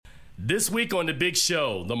This week on The Big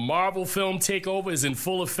Show, the Marvel film takeover is in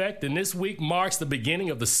full effect, and this week marks the beginning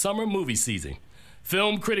of the summer movie season.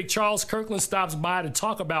 Film critic Charles Kirkland stops by to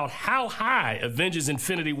talk about how high Avengers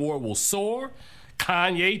Infinity War will soar,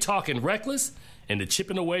 Kanye talking reckless, and the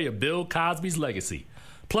chipping away of Bill Cosby's legacy.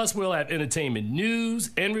 Plus, we'll have entertainment news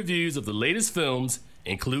and reviews of the latest films,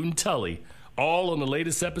 including Tully, all on the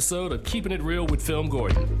latest episode of Keeping It Real with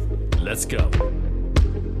FilmGordon. Let's go.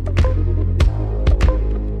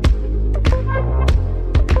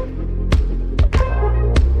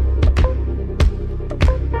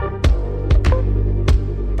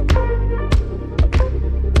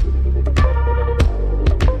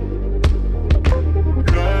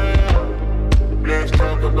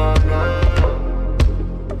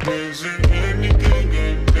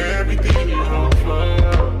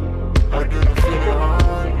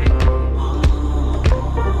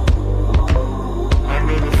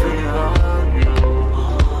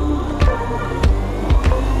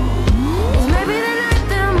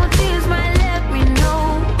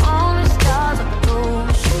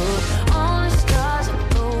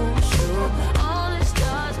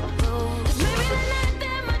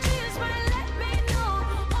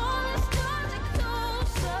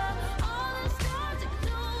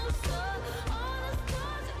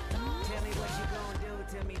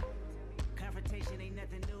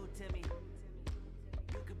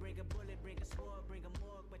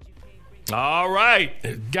 All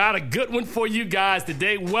right, got a good one for you guys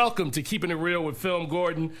today. Welcome to Keeping It Real with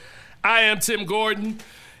FilmGordon. I am Tim Gordon.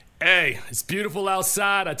 Hey, it's beautiful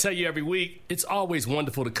outside. I tell you every week, it's always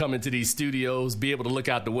wonderful to come into these studios, be able to look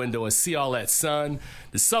out the window and see all that sun.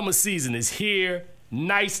 The summer season is here.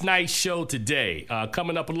 Nice show today.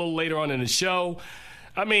 Coming up a little later on in the show.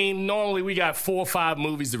 I mean, normally we got 4 or 5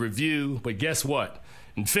 movies to review, but guess what?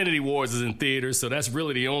 Infinity Wars is in theaters, so that's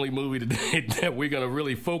really the only movie today that we're going to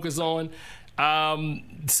really focus on.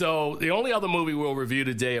 So the only other movie we'll review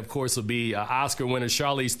today, of course, will be Oscar winner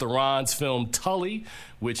Charlize Theron's film Tully,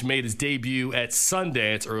 which made its debut at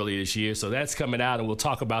Sundance earlier this year. So that's coming out, and we'll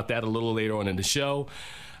talk about that a little later on in the show.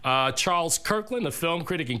 Charles Kirkland, a film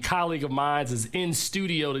critic and colleague of mine, is in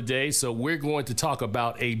studio today, so we're going to talk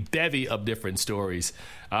about a bevy of different stories.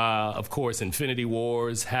 Of course, Infinity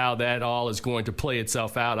Wars, how that all is going to play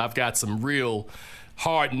itself out. I've got some real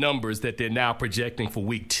hard numbers that they're now projecting for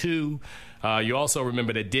week 2. You also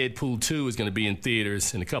remember that Deadpool 2 is going to be in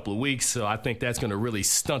theaters in a couple of weeks, so I think that's going to really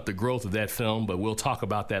stunt the growth of that film, but we'll talk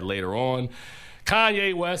about that later on.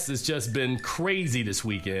 Kanye West has just been crazy this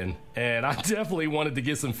weekend, and I definitely wanted to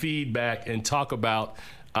get some feedback and talk about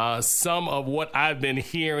some of what I've been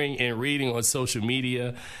hearing and reading on social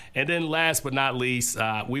media. And then last but not least,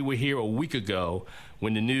 we were here a week ago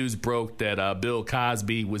when the news broke that Bill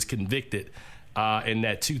Cosby was convicted in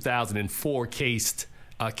that 2004 case.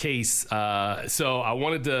 So I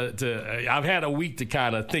wanted to I've had a week to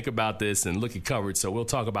kind of think about this and look at coverage, so we'll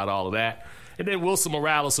talk about all of that. And then Wilson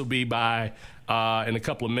Morales will be by in a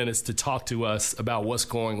couple of minutes to talk to us about what's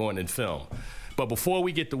going on in film. But before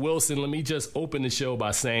we get to Wilson, let me just open the show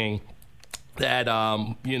by saying that,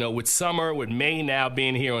 with summer, with May now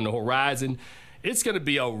being here on the horizon, it's going to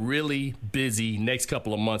be a really busy next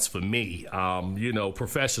couple of months for me,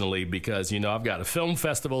 professionally, because, I've got a film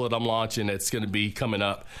festival that I'm launching that's going to be coming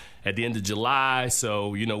up at the end of July.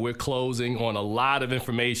 So, we're closing on a lot of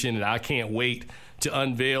information, and I can't wait to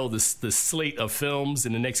unveil the slate of films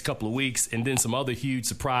in the next couple of weeks, and then some other huge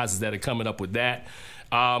surprises that are coming up with that.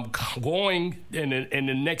 Going in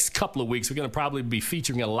the next couple of weeks, we're going to probably be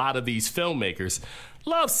featuring a lot of these filmmakers.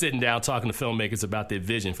 Love sitting down talking to filmmakers about their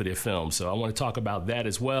vision for their films, so I want to talk about that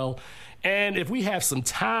as well. And if we have some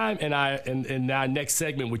time in our next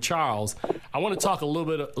segment with Charles, I want to talk a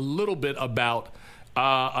little bit about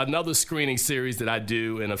another screening series that I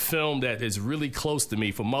do and a film that is really close to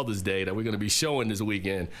me for Mother's Day that we're going to be showing this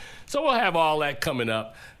weekend. So we'll have all that coming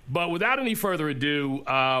up. But without any further ado,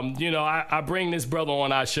 I bring this brother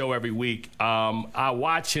on our show every week. I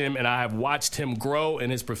watch him, and I have watched him grow in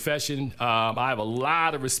his profession. I have a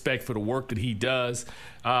lot of respect for the work that he does.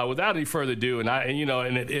 Without any further ado,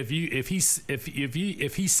 if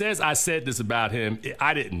he says I said this about him,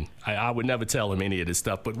 I didn't. I would never tell him any of this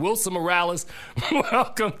stuff. But Wilson Morales,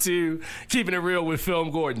 welcome to Keeping It Real with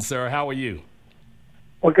FilmGordon, sir. How are you?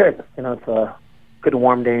 We're good. It's a good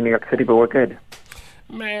warm day in New York City, but we're good.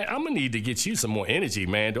 Man, I'm going to need to get you some more energy,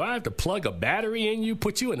 man. Do I have to plug a battery in you,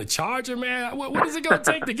 put you in a charger, man? What is it going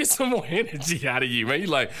to take to get some more energy out of you, man? You're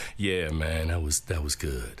like, yeah, man, that was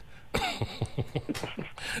good.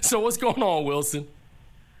 So what's going on, Wilson?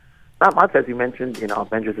 Not much, as you mentioned.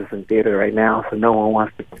 Avengers is in theater right now, so no one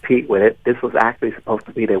wants to compete with it. This was actually supposed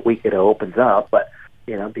to be the week it opens up, but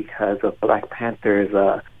because of Black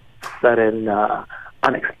Panther's sudden,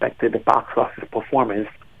 unexpected box office performance.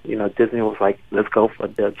 Disney was like, let's go for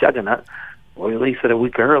the juggernaut. We released it a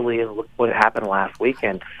week early, and look what happened last week.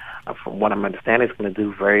 And from what I'm understanding, it's going to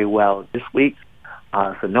do very well this week.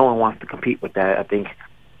 So no one wants to compete with that. I think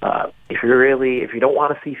if you don't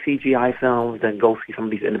want to see CGI films, then go see some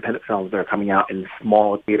of these independent films that are coming out in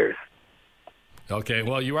smaller theaters. Okay,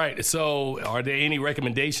 well, you're right. So are there any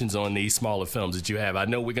recommendations on these smaller films that you have? I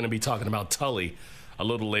know we're going to be talking about Tully a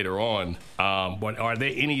little later on, but are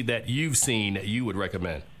there any that you've seen that you would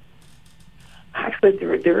recommend? Actually,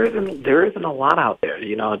 there isn't a lot out there.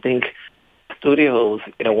 I think studios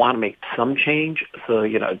want to make some change. So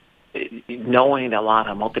knowing that a lot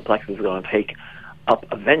of multiplexes are going to take up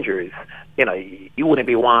Avengers, you wouldn't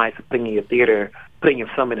be wise putting your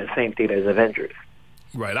film in the same theater as Avengers.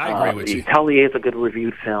 Right, I agree with you. Tully is a good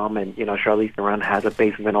reviewed film, and Charlize Theron has a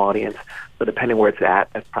base of an audience. So depending where it's at,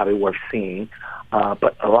 that's probably worth seeing.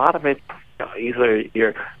 But a lot of it, either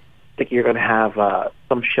you're going to have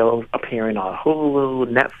some shows appearing on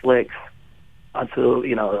Hulu, Netflix, until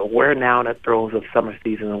we're now in the throes of summer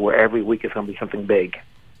season, where every week is going to be something big.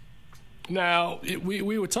 Now, we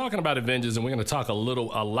were talking about Avengers, and we're going to talk a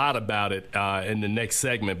lot about it in the next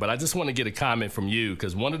segment, but I just want to get a comment from you,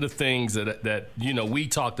 because one of the things that we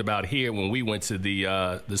talked about here when we went to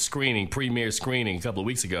the premiere screening a couple of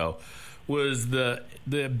weeks ago was the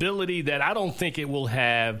ability that I don't think it will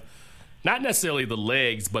have, not necessarily the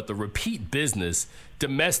legs, but the repeat business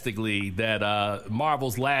domestically that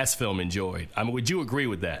Marvel's last film enjoyed. I mean, would you agree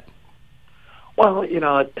with that? Well,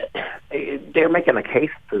 they're making a case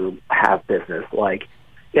to have business. Like,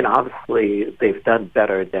 obviously they've done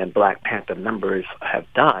better than Black Panther numbers have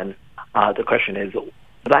done. The question is,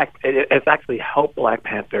 it's actually helped Black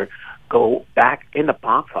Panther go back in the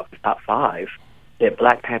box office top 5. That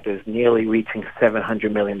Black Panther is nearly reaching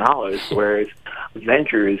 $700 million, whereas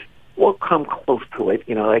Avengers will come close to it.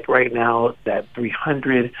 Like right now, that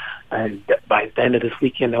 300, and by the end of this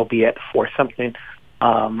weekend, they'll be at 4 something.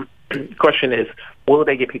 The question is, will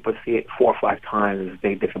they get people to see it 4 or 5 times as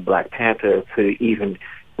they did for Black Panther to even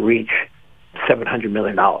reach $700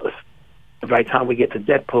 million? By the time we get to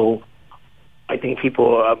Deadpool, I think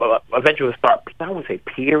people eventually will start, I don't want to say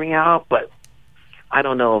petering out, but I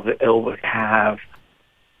don't know if it will have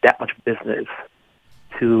that much business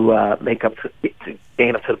to make up to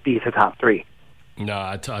gain up to the top 3. No,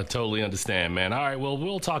 I totally understand, man. All right, well,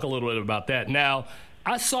 we'll talk a little bit about that. Now,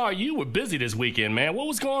 I saw you were busy this weekend, man. What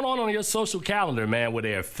was going on your social calendar, man? Were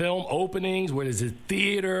there film openings? Was it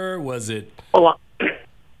theater? Was it? Well,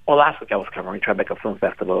 last week I was covering Tribeca Film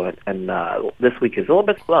Festival, and this week is a little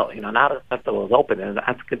bit slow. Now the festival is open, and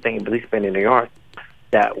that's a good thing, at least being in New York,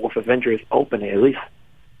 that with Avengers open, at least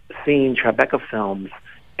seeing Tribeca films,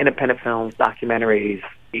 independent films, documentaries,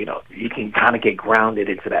 you can kind of get grounded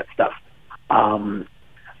into that stuff.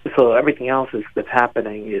 So everything else that's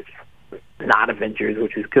happening is not Avengers,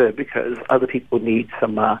 which is good because other people need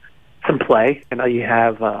some play. You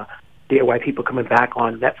have Dear White People coming back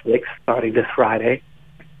on Netflix starting this Friday.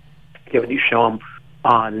 Given you show them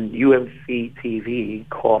on UMC TV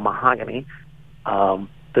called Mahogany.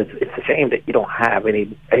 It's a shame that you don't have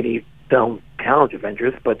any film challenge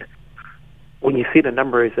Avengers, but when you see the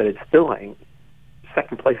numbers that it's doing,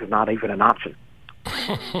 second place is not even an option.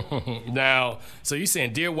 Now, so you're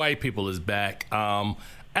saying Dear White People is back.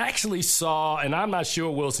 Actually saw, and I'm not sure,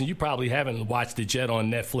 Wilson, you probably haven't watched it yet on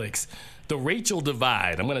Netflix, The Rachel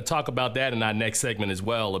Divide. I'm going to talk about that in our next segment as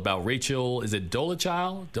well, about Rachel, is it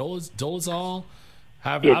Dolezal? Dolezal?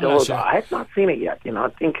 I'm not sure. I have not seen it yet. I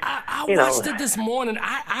think I watched it this morning.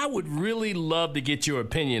 I would really love to get your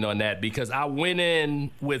opinion on that because I went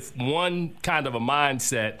in with one kind of a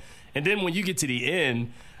mindset, and then when you get to the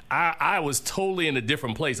end, I was totally in a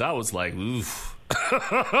different place. I was like, oof.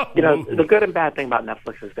 The good and bad thing about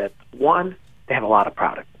Netflix is that, one, they have a lot of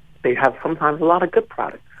product. They have sometimes a lot of good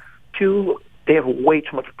product. 2, they have way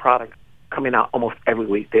too much product coming out almost every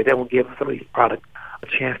week. They don't give some of these products a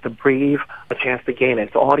chance to breathe, a chance to gain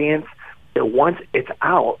its audience. That once it's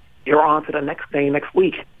out, you're on to the next thing next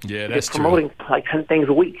week. Yeah, that's true. They're promoting like 10 things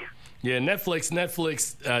a week. Yeah,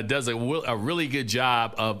 Netflix does a really good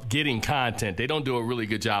job of getting content. They don't do a really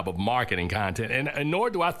good job of marketing content, and nor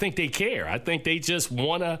do I think they care. I think they just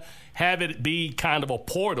want to have it be kind of a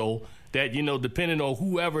portal that, depending on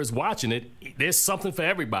whoever's watching it, there's something for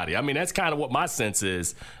everybody. I mean, that's kind of what my sense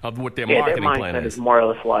is of what their marketing plan is. Their mindset is more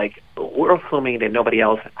or less like, we're assuming that nobody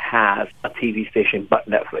else has a TV station but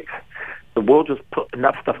Netflix. So we'll just put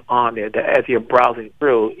enough stuff on there that as you're browsing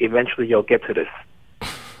through, eventually you'll get to this.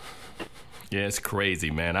 Yeah, it's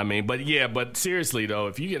crazy, man. I mean, but seriously though,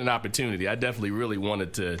 if you get an opportunity, I definitely really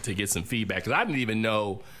wanted to get some feedback because I didn't even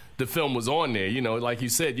know the film was on there. You know, like you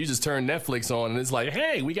said, you just turn Netflix on and it's like,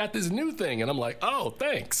 hey, we got this new thing, and I'm like, oh,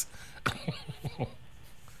 thanks.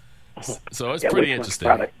 So it's pretty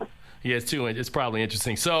interesting. Yeah, it's probably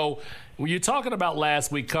interesting. So when you're talking about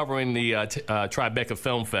last week covering the Tribeca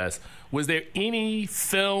Film Fest, was there any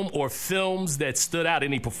film or films that stood out?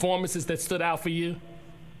 Any performances that stood out for you?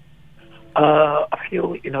 A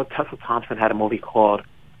few. You know, Tessa Thompson had a movie called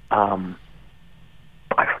I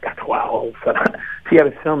forgot. Wow, she had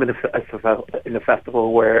a film in the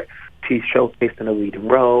festival where she's showcased in a leading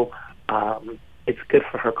role. It's good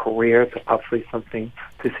for her career to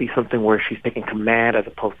see something where she's taking command as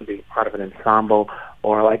opposed to being part of an ensemble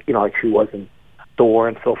or like she was in Thor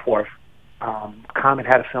and so forth. Common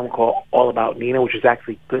had a film called All About Nina, which is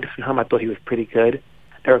actually good for him. I thought he was pretty good.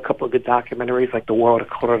 There are a couple of good documentaries like The World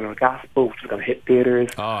According to the Gospel, which is going to hit theaters.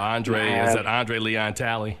 Oh, is that Andre Leon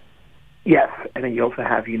Talley? Yes, and then you also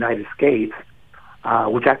have United States,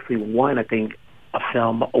 which actually won, I think, a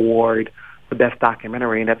film award for Best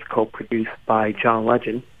Documentary, and that's co-produced by John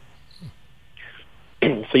Legend.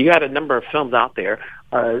 So you got a number of films out there.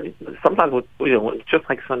 Sometimes, just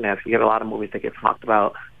like Sundance, you get a lot of movies that get talked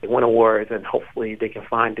about, they win awards, and hopefully they can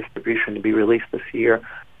find distribution to be released this year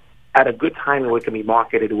at a good time where it can be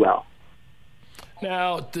marketed well.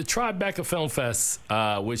 Now, the Tribeca Film Fest,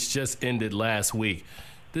 which just ended last week,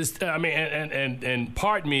 and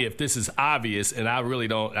pardon me if this is obvious, and I really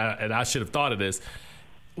don't, and I should have thought of this.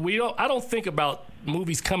 I don't think about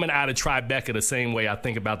movies coming out of Tribeca the same way I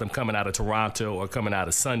think about them coming out of Toronto or coming out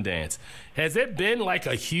of Sundance. Has there been like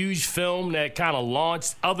a huge film that kind of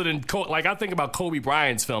launched, other than like I think about Kobe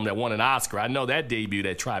Bryant's film that won an Oscar? I know that debuted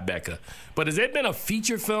at Tribeca, but has there been a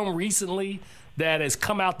feature film recently that has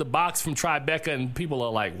come out the box from Tribeca and people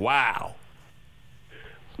are like, wow?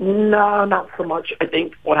 No, not so much. I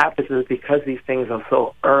think what happens is because these things are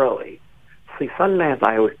so early. See, Sundance,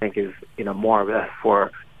 I always think is more or less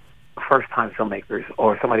for first-time filmmakers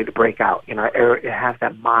or somebody to break out. It has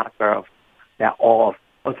that moniker of that awe of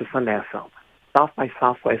it's a Sundance film. South by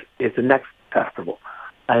Southwest is the next festival,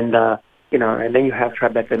 and and then you have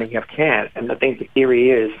Tribeca, and then you have Cannes. And I think the theory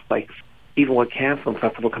is like even with Cannes Film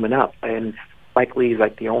Festival coming up, and likely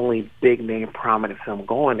like the only big name prominent film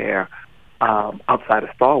going there outside of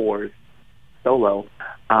Star Wars Solo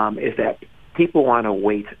is that people want to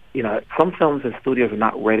wait. Some films and studios are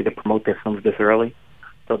not ready to promote their films this early.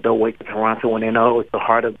 So they'll wait to Toronto when they know it's the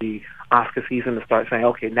heart of the Oscar season to start saying,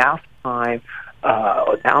 okay, now's the time.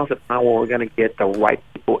 Now's the time where we're going to get the right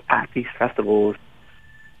people at these festivals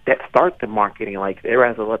that start the marketing. Like they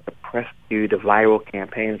rather let the press do the viral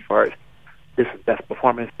campaign first. This is the best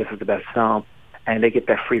performance. This is the best film. And they get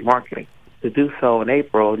that free marketing. To do so in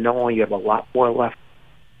April, knowing you have a lot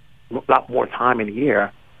more time in the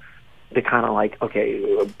year, they're kind of like, okay,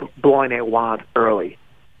 blowing their wad early.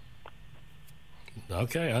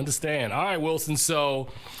 Okay, I understand. All right, Wilson. So,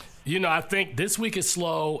 I think this week is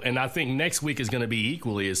slow, and I think next week is going to be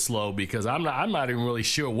equally as slow because I'm not even really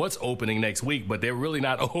sure what's opening next week, but they're really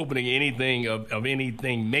not opening anything of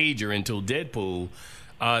anything major until Deadpool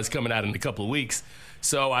is coming out in a couple of weeks.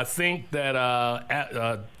 So I think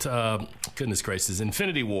that, goodness gracious,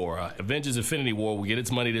 Infinity War, Avengers Infinity War will get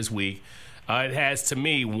its money this week. It has, to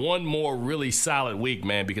me, one more really solid week,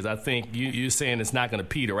 man, because I think you're saying it's not going to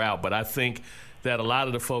peter out, but I think that a lot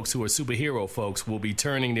of the folks who are superhero folks will be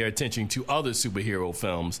turning their attention to other superhero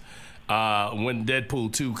films when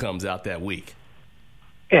Deadpool 2 comes out that week.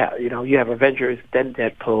 Yeah, you have Avengers, then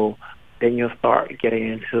Deadpool, then you'll start getting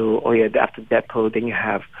into, after Deadpool, then you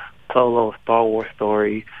have Solo, Star Wars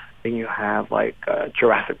story, then you have like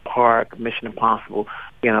Jurassic Park, Mission Impossible.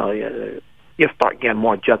 You'll start getting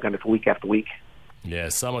more juggernaut week after week. Yeah,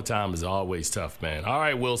 summertime is always tough, man. All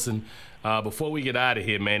right, Wilson, before we get out of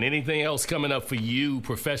here, man, anything else coming up for you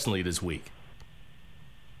professionally this week?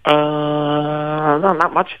 No,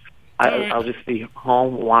 not much. I'll just be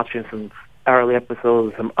home watching some early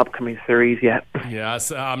episodes of some upcoming series yet. Yeah,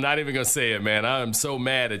 I'm not even going to say it, man. I'm so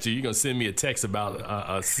mad at you. You're going to send me a text about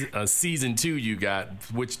a season 2 you got,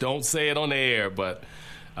 which don't say it on the air, but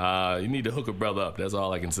you need to hook a brother up. That's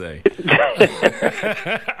all I can say.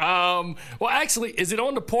 Well, actually, is it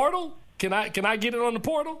on the portal? Can I get it on the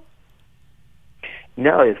portal?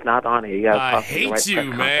 No, it's not on here. I hate you,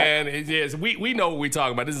 man. Yes, we know what we're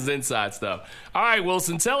talking about. This is inside stuff. All right,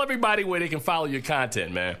 Wilson, tell everybody where they can follow your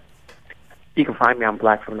content, man. You can find me on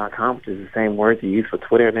blackfilm.com, which is the same words you use for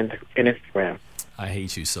Twitter and Instagram. I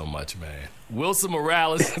hate you so much, man. Wilson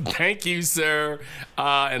Morales, thank you, sir.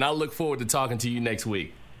 And I look forward to talking to you next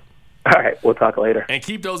week. All right, we'll talk later. And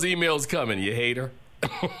keep those emails coming, you hater.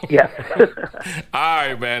 Yes. All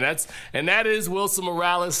right, man. That is Wilson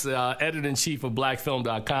Morales, editor-in-chief of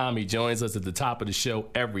blackfilm.com. He joins us at the top of the show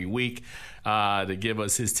every week to give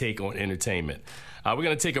us his take on entertainment. We're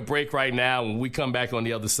going to take a break right now. When we come back on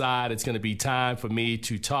the other side, it's going to be time for me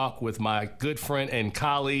to talk with my good friend and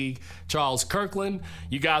colleague, Charles Kirkland.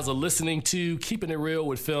 You guys are listening to Keeping It Real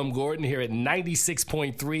with FilmGordon here at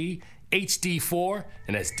 96.3 HD4,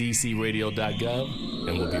 and that's dcradio.gov,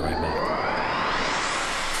 and we'll be right back.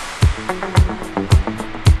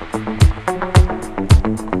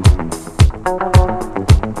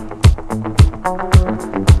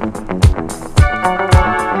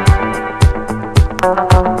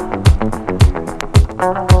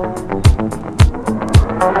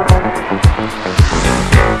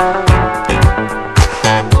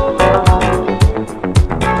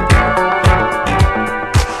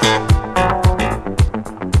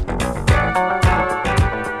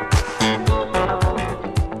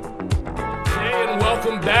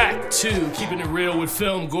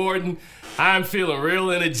 FilmGordon. I'm feeling real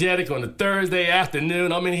energetic on a Thursday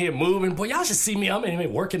afternoon. I'm in here moving. Boy, y'all should see me. I'm in here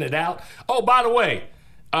working it out. Oh, by the way,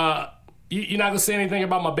 you're not going to say anything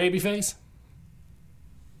about my baby face?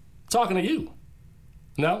 Talking to you.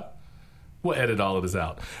 No? We'll edit all of this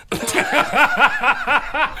out. I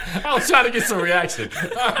was trying to get some reaction.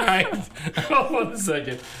 All right. Hold on a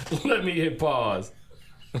second. Let me hit pause.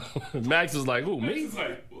 Max was like, "Ooh, me?"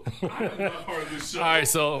 I am not part of this show. All right,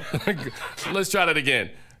 so let's try that again.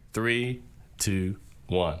 3, 2,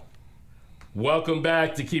 1. Welcome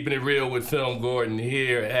back to Keeping It Real with FilmGordon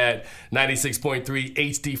here at 96.3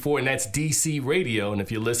 HD4, and that's DC Radio. And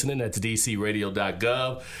if you're listening, that's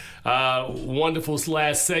dcradio.gov. Wonderful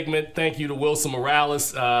last segment. Thank you to Wilson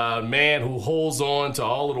Morales, man who holds on to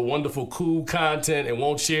all of the wonderful, cool content and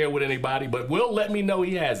won't share it with anybody, but will let me know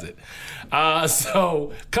he has it.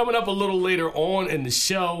 So coming up a little later on in the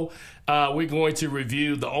show, we're going to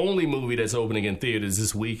review the only movie that's opening in theaters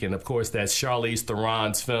this week, and of course that's Charlize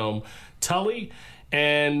Theron's film Tully.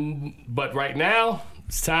 But right now,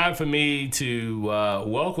 it's time for me to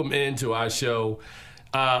welcome into our show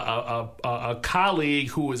a colleague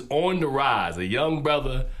who is on the rise, a young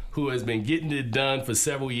brother who has been getting it done for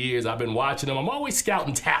several years. I've been watching him. I'm always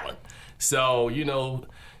scouting talent. So,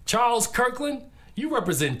 Charles Kirkland, you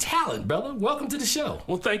represent talent, brother. Welcome to the show.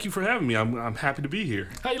 Well, thank you for having me. I'm happy to be here.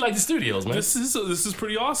 How you like the studios, man? This is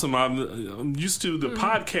pretty awesome. I'm used to the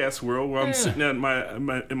podcast world where I'm sitting at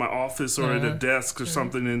in my office or at a desk or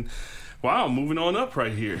something, and wow, I'm moving on up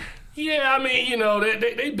right here. Yeah, I mean,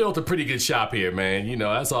 they built a pretty good shop here, man.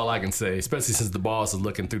 That's all I can say, especially since the boss is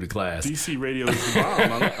looking through the glass. DC Radio is the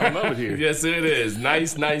bomb. I love it here. Yes, it is.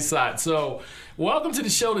 Nice side. So, welcome to the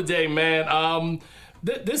show today, man.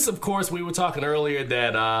 This, of course, we were talking earlier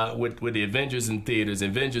that with the Avengers in theaters,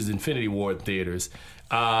 Avengers Infinity War in theaters,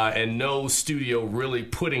 and no studio really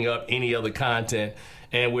putting up any other content,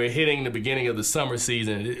 and we're hitting the beginning of the summer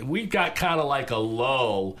season. We've got kind of like a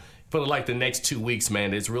lull for like the next 2 weeks,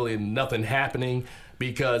 man. There's really nothing happening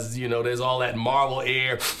because, there's all that Marvel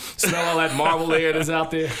air. Smell all that Marvel air that's out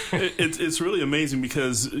there? It's really amazing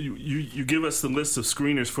because you give us the list of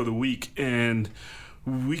screeners for the week, and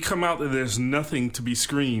we come out and there's nothing to be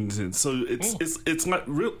screened, and so it's not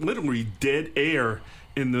literally dead air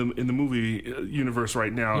in the movie universe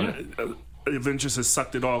right now. Yeah. Avengers has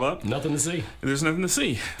sucked it all up. Nothing to see. There's nothing to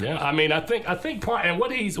see. Yeah, I mean, I think part, and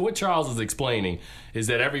what Charles is explaining is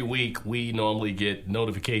that every week we normally get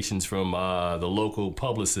notifications from the local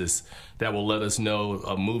publicists that will let us know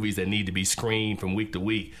of movies that need to be screened from week to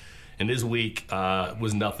week. And this week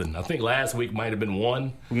was nothing. I think last week might have been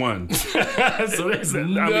one. So there's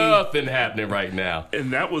nothing happening right now.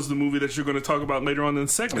 And that was the movie that you're going to talk about later on in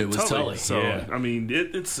the segment. It was Tully. So, yeah. I mean,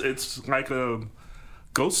 it's like a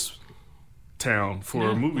ghost town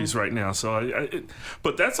for movies right now. So,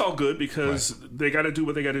 but that's all good because they got to do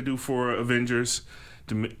what they got to do for Avengers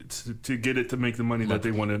to get it to make the money that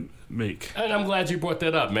they want to make. And I'm glad you brought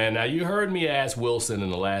that up, man. Now, you heard me ask Wilson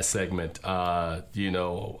in the last segment, what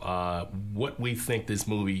we think this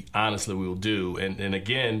movie honestly will do. And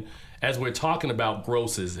again, as we're talking about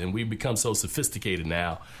grosses, and we've become so sophisticated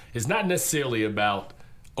now, it's not necessarily about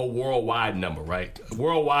a worldwide number, right?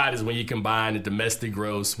 Worldwide is when you combine the domestic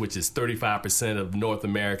gross, which is 35% of North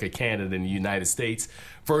America, Canada, and the United States,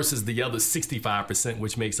 versus the other 65%,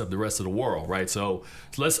 which makes up the rest of the world, right? So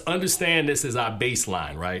let's understand this as our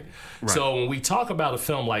baseline, right? So when we talk about a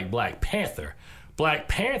film like Black Panther,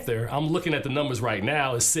 I'm looking at the numbers right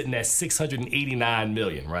now, is sitting at $689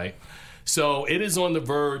 million, right? So it is on the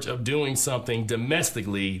verge of doing something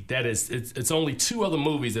domestically that it's only 2 other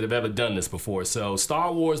movies that have ever done this before. So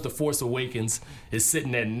Star Wars The Force Awakens is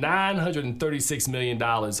sitting at $936 million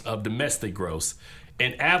of domestic gross,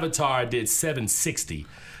 and Avatar did $760.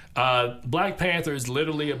 Black Panther is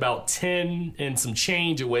literally about 10 and some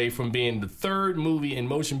change away from being the 3rd movie in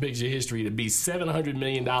motion picture history to be $700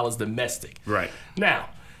 million domestic. Right. Now,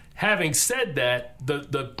 having said that,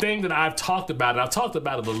 the thing that I've talked about, and I've talked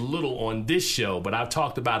about it a little on this show, but I've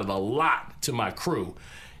talked about it a lot to my crew,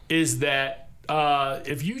 is that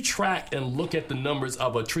if you track and look at the numbers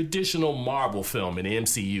of a traditional Marvel film in the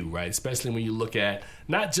MCU, right, especially when you look at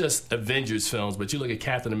not just Avengers films, but you look at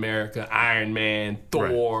Captain America, Iron Man,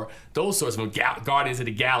 Thor, those sorts of Guardians of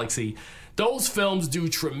the Galaxy, those films do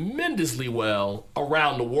tremendously well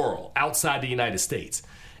around the world, outside the United States.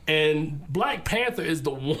 And Black Panther is the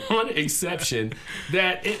one exception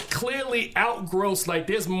that it clearly outgrossed. Like,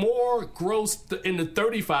 there's more gross in the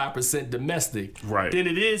 35% domestic than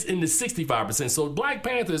it is in the 65%. So Black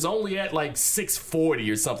Panther is only at like 640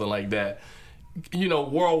 or something like that, you know,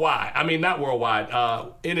 worldwide. I mean, not worldwide,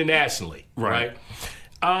 internationally, right?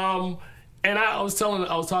 And I was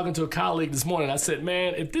talking to a colleague this morning. I said,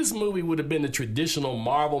 man, if this movie would have been a traditional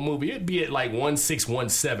Marvel movie, it'd be at like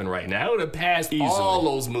 1617 right now. It would have passed all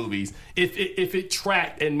those movies if it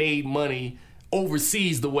tracked and made money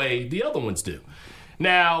overseas the way the other ones do.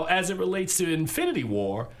 Now, as it relates to Infinity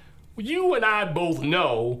War, you and I both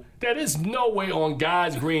know that there's no way on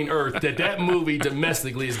God's green earth that movie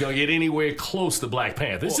domestically is going to get anywhere close to Black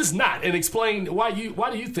Panther. It's just not. And explain why do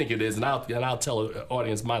you think it is, and I'll tell the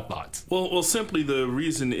audience my thoughts. Well, simply the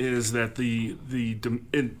reason is that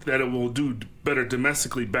that it will do better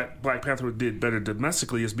domestically. Black Panther did better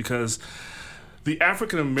domestically is because the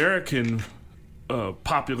African American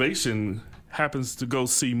population happens to go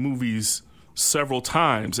see movies several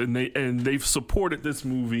times, and they've supported this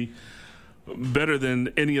movie better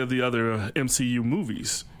than any of the other MCU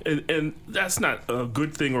movies. And that's not a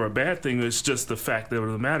good thing or a bad thing. It's just the fact of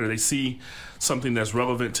the matter. They see something that's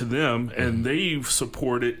relevant to them, and they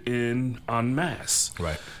support it en masse.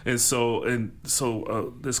 Right. And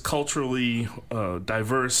so this culturally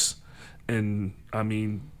diverse and, I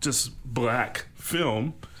mean, just black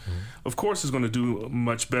film, of course, is going to do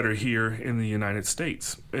much better here in the United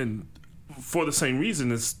States. And for the same reason,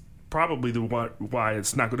 it's probably why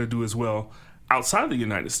it's not going to do as well outside the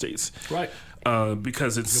United States. Right.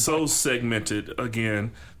 Because it's so segmented,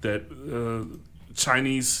 again, that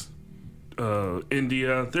Chinese,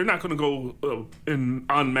 India, they're not going to go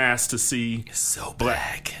en masse to see so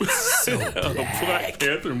black. So black. A Black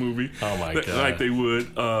Panther movie. Oh, my God. Like they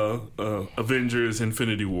would Avengers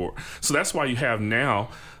Infinity War. So that's why you have now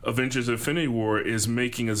Avengers Infinity War is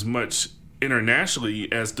making as much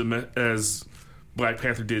internationally as Black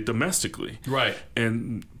Panther did domestically. Right.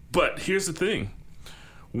 But here's the thing.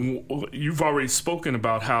 You've already spoken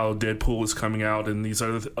about how Deadpool is coming out and these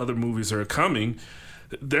other movies are coming.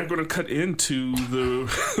 They're going to cut into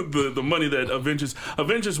the money that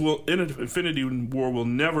Infinity War will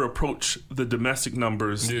never approach the domestic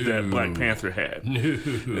numbers that Black Panther had.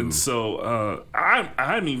 And so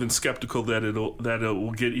I'm even skeptical that it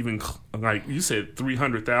will get even, like you said,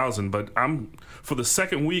 300,000. But for the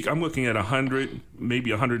second week, I'm looking at 100,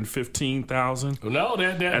 maybe 115,000. No,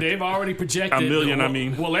 they've already projected $1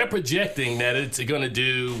 million. Well, they're projecting that it's going to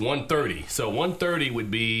do 130. So 130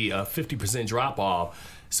 would be a 50% drop off.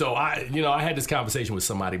 So I had this conversation with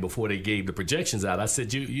somebody before they gave the projections out. I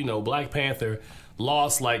said, Black Panther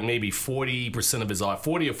lost like maybe 40% of his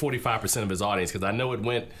 40 or 45% of his audience, because I know it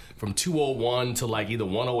went from 201 to like either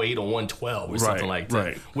 108 or 112 or something like that.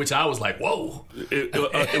 Right. Which I was like, whoa!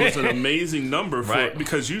 It was an amazing number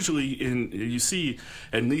because usually you see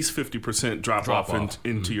at least 50% drop off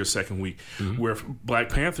into your second week, where Black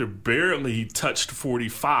Panther barely touched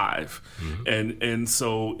 45, and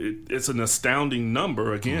so it's an astounding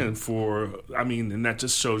number again and that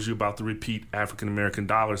just shows you about the repeat African American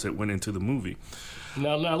dollars that went into the movie.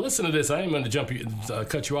 Now listen to this. I ain't going to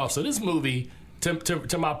cut you off. So this movie,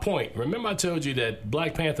 to my point, remember I told you that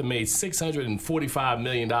Black Panther made $645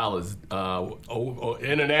 million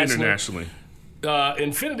internationally.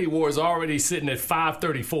 Infinity War is already sitting at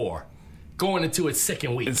 534, going into its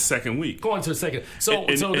second week. Going to its second.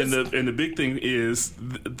 And the big thing is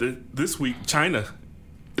this week China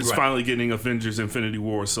is finally getting Avengers Infinity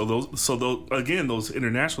War. So those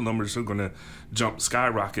international numbers are going to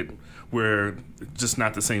skyrocket, where just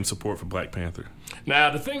not the same support for Black Panther. Now,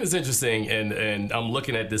 the thing that's interesting, and I'm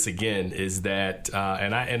looking at this again, is that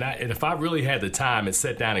and if I really had the time and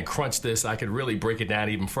sat down and crunched this, I could really break it down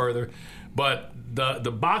even further. But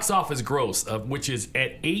the box office gross, which is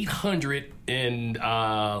at 800 and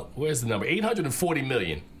where's the number? 840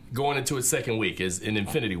 million going into its second week is in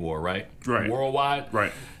Infinity War, right? Right. Worldwide.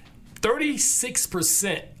 Right.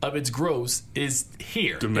 36% of its gross is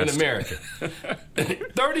here Domestic. in America.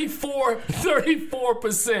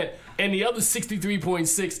 34%, and the other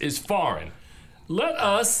 63.6 is foreign.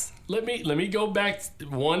 Let me go back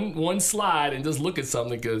one slide and just look at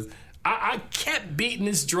something, because I kept beating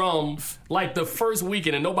this drum like the first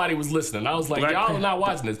weekend and nobody was listening. I was like, y'all are not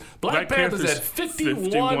watching this. Black Panther's at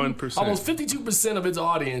 51%, almost 52% of its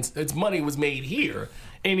audience, its money was made here.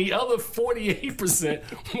 And the other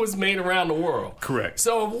 48% was made around the world. Correct.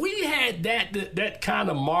 So if we had that kind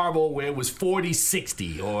of Marvel where it was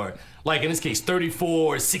 40-60, or like in this case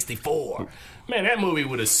 34-64, man, that movie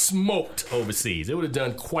would have smoked overseas. It would have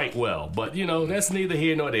done quite well. But, that's neither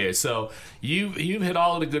here nor there. So you've hit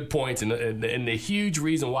all of the good points. And the huge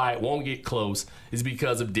reason why it won't get close is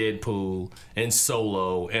because of Deadpool and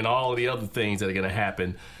Solo and all of the other things that are going to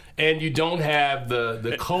happen. And you don't have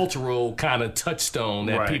the cultural kind of touchstone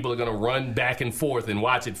that people are going to run back and forth and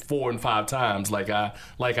watch it 4 and 5 times like our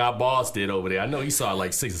boss did over there. I know he saw it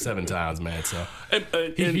like 6 or 7 times, man. So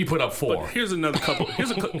he put up 4. Here's another couple.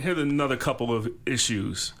 Here's another couple of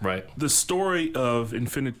issues. Right. The story of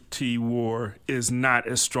Infinity War is not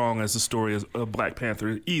as strong as the story of Black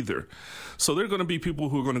Panther either. So there are going to be people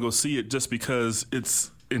who are going to go see it just because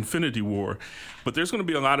it's Infinity War, but there's going to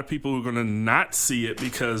be a lot of people who are going to not see it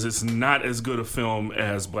because it's not as good a film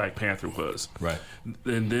as Black Panther was. Right.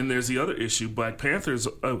 And then there's the other issue: Black Panther's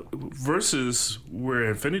versus where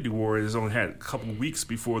Infinity War has only had a couple of weeks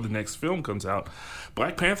before the next film comes out.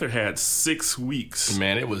 Black Panther had 6 weeks.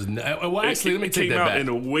 Man, it was well. Actually, let me take that back. It came out back. in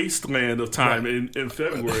a wasteland of time in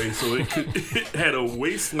February, so it had a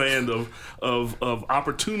wasteland of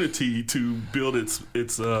opportunity to build its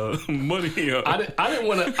money up. I didn't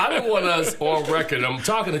want us on record. I'm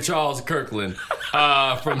talking to Charles Kirkland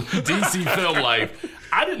from DC Film Life.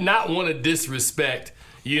 I did not want to disrespect,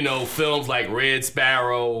 films like Red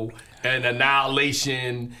Sparrow and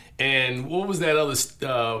Annihilation, and what was that other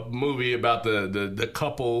movie about the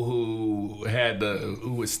couple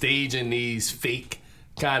who was staging these fake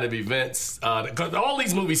kind of events? Because all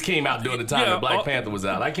these movies came out during the time that Black Panther was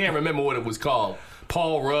out. I can't remember what it was called.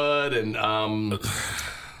 Paul Rudd and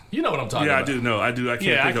you know what I'm talking about. Yeah, I do know. I do. I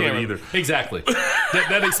can't think of it either. Exactly.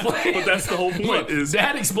 That explains. But that's the whole point.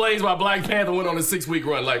 That explains why Black Panther went on a 6-week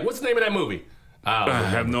run. Like, what's the name of that movie? I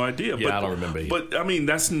have no idea. Yeah, I don't remember either. But I mean,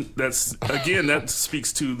 that's again, that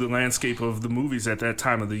speaks to the landscape of the movies at that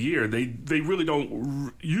time of the year. They really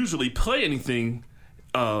don't usually play anything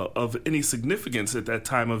of any significance at that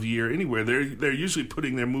time of year anywhere. They're usually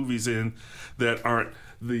putting their movies in that aren't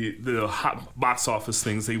the hot box office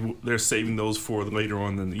things. They're saving those for later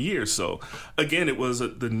on in the year. So again, it was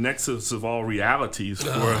the nexus of all realities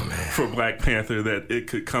for Black Panther that it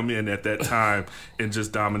could come in at that time and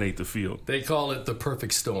just dominate the field. They call it the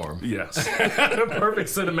perfect storm. Yes. The perfect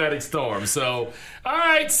cinematic storm. So, all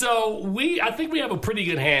right. So I think we have a pretty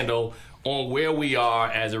good handle on where we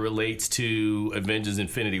are as it relates to Avengers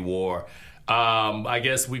Infinity War. I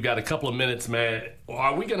guess we've got a couple of minutes, man.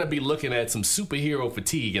 Are we going to be looking at some superhero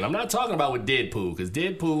fatigue? And I'm not talking about with Deadpool, because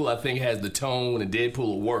Deadpool, I think, has the tone and Deadpool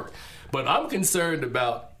will work. But I'm concerned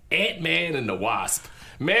about Ant-Man and the Wasp.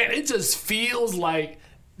 Man, it just feels like,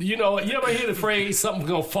 you ever hear the phrase, something's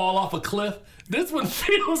going to fall off a cliff? This one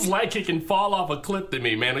feels like it can fall off a cliff to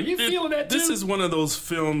me, man. Are you feeling that too? This is one of those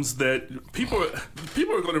films that people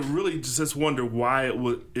are going to really just wonder why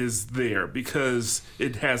it is there, because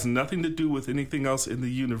it has nothing to do with anything else in the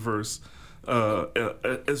universe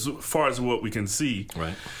as far as what we can see.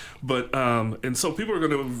 Right. But and so people are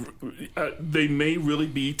going to they may really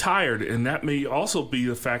be tired, and that may also be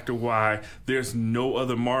a factor why there's no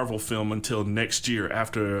other Marvel film until next year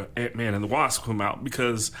after Ant-Man and the Wasp come out,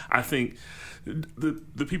 because I think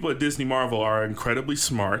the people at Disney Marvel are incredibly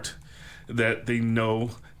smart, that they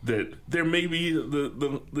know that there may be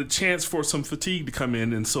the chance for some fatigue to come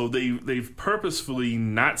in, and so they've purposefully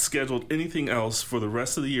not scheduled anything else for the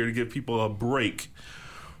rest of the year to give people a break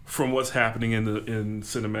from what's happening in the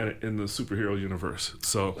superhero universe.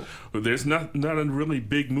 So there's not a really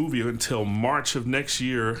big movie until March of next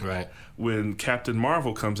year, right, when Captain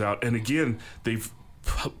Marvel comes out. And again, they've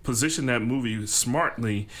position that movie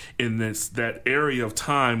smartly in that area of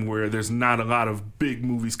time where there's not a lot of big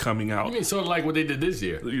movies coming out. You mean sort of like what they did this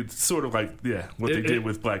year? It's sort of like, what they did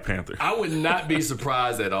with Black Panther. I would not be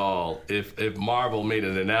surprised at all if Marvel made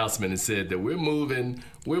an announcement and said that we're moving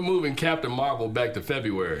Captain Marvel back to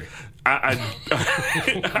February.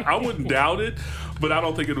 I wouldn't doubt it, but I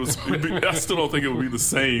don't think it was. I still don't think it would be the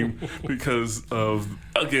same because of,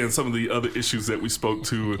 again, some of the other issues that we spoke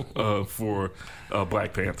to for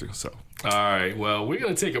Black Panther. So. All right, well, we're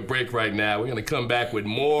going to take a break right now. We're going to come back with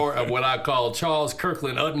more of what I call Charles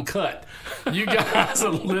Kirkland Uncut. You guys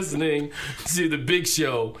are listening to The Big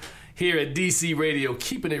Show here at DC Radio,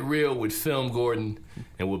 keeping it real with FilmGordon,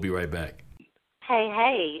 and we'll be right back.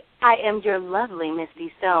 Hey, I am your lovely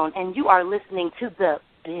Misty Stone, and you are listening to The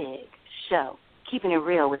Big Show, keeping it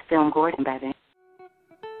real with FilmGordon, baby.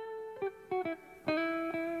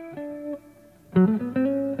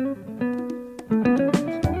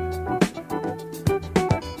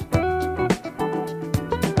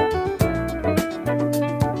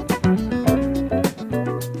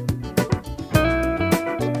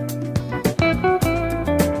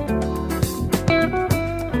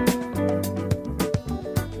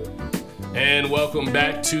 Welcome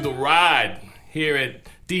back to The Ride here at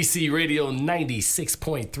DC Radio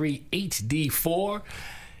 96.3 HD4.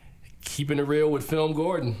 Keeping it real with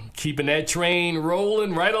FilmGordon. Keeping that train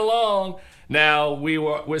rolling right along. Now,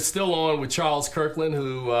 we're still on with Charles Kirkland,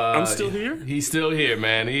 who... I'm still here? He's still here,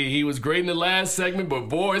 man. He was great in the last segment, but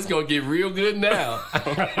boy, it's going to get real good now.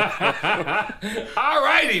 All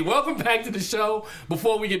righty. Welcome back to the show.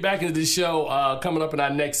 Before we get back into the show, coming up in our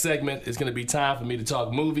next segment, it's going to be time for me to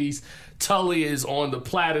talk movies. Tully is on the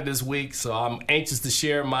platter this week, so I'm anxious to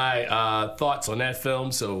share my thoughts on that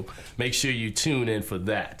film, so make sure you tune in for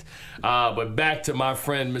that. But back to my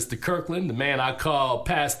friend, Mr. Kirkland, the man I call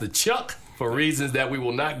Pastor Chuck, for reasons that we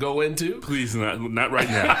will not go into. Please, not right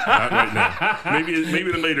now. Not right now. Maybe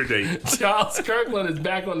at a later date. Charles Kirkland is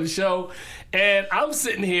back on the show, and I'm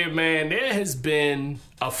sitting here, man, there has been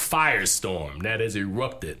a firestorm that has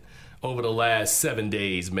erupted over the last 7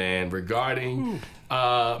 days, man, regarding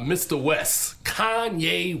Mr. West,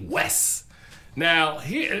 Kanye West. Now,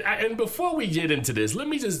 here, and before we get into this, let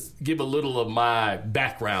me just give a little of my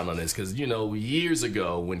background on this, because, years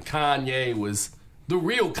ago when Kanye was the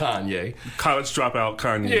real Kanye. College dropout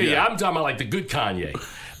Kanye. Yeah, I'm talking about like the good Kanye.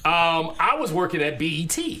 I was working at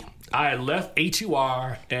BET. I had left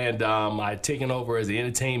HUR, and I had taken over as the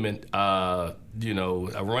entertainment, running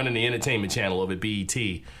the entertainment channel over at BET.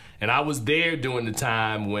 And I was there during the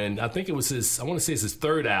time when, I think it was it's his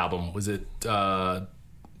third album. Was it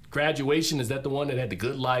Graduation? Is that the one that had The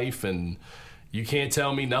Good Life and You Can't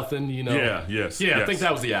Tell Me Nothing? Yeah, yes. I think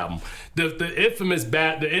that was the album. The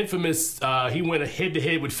infamous he went head to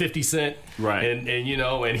head with 50 Cent, right? And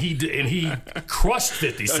he crushed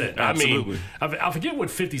 50 Cent. Absolutely. I forget what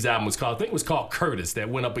 50's album was called. I think it was called Curtis, that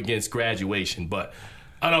went up against Graduation, but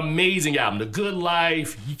an amazing album. The Good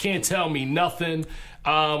Life, You Can't Tell Me Nothing.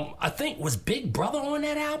 I think, was Big Brother on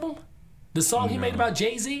that album? The song he made about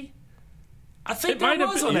Jay-Z? I think that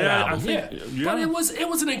was on that album. But it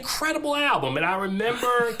was an incredible album. And I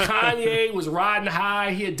remember Kanye was riding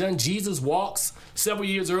high. He had done Jesus Walks several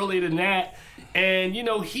years earlier than that. And,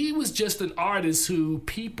 he was just an artist who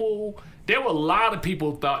there were a lot of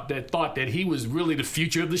people thought that he was really the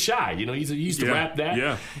future of the Shy. He used to rap that.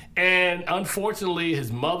 Yeah. And unfortunately,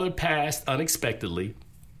 his mother passed unexpectedly.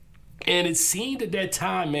 And it seemed at that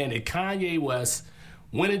time, man, that Kanye West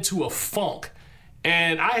went into a funk.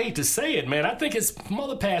 And I hate to say it, man, I think his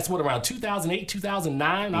mother passed, around 2008,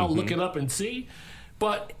 2009? I'll look it up and see.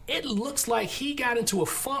 But it looks like he got into a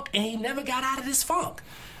funk, and he never got out of this funk.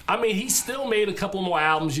 I mean, he still made a couple more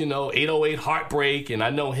albums, 808 Heartbreak, and I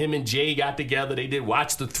know him and Jay got together. They did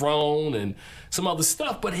Watch the Throne and some other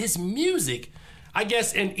stuff. But his music, I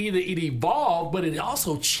guess, and either it evolved, but it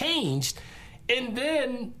also changed. And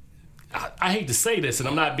then I hate to say this, and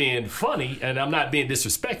I'm not being funny, and I'm not being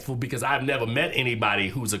disrespectful, because I've never met anybody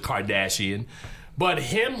who's a Kardashian, but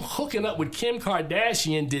him hooking up with Kim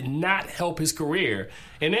Kardashian did not help his career.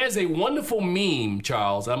 And there's a wonderful meme,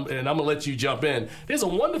 Charles, and I'm going to let you jump in. There's a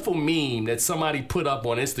wonderful meme that somebody put up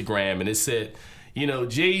on Instagram, and it said,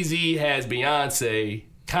 Jay-Z has Beyonce,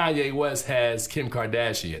 Kanye West has Kim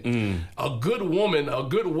Kardashian. A good woman, a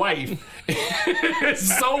good wife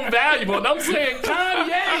is so valuable. And I'm saying,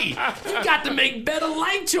 Kanye, you got to make better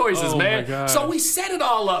life choices, man. My God. So we set it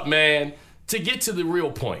all up, man, to get to the real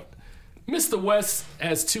point. Mr. West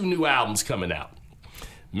has 2 new albums coming out.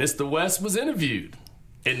 Mr. West was interviewed,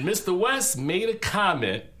 and Mr. West made a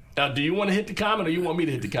comment. Do you want to hit the comment, or you want me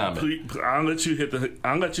to hit the comment? Please, I'll let you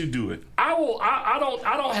do it. I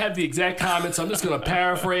don't have the exact comments. I'm just going to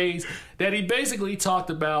paraphrase that. He basically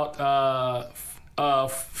talked about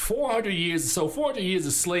 400 years. So 400 years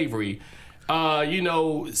of slavery.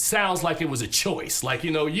 Sounds like it was a choice. Like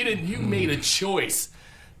you made a choice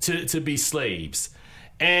to be slaves.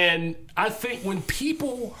 And I think when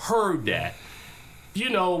people heard that,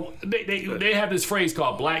 they have this phrase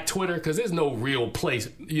called Black Twitter because there's no real place.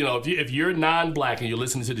 If you're non-black and you're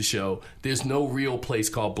listening to the show, there's no real place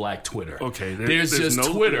called Black Twitter. Okay, there's just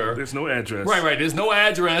no, Twitter. There's no address. Right. There's no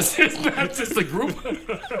address. It's not just a group.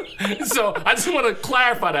 So I just want to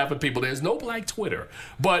clarify that for people. There's no Black Twitter,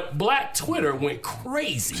 but Black Twitter went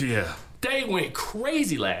crazy. Yeah. They went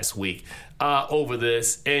crazy last week over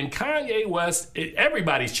this. And Kanye West,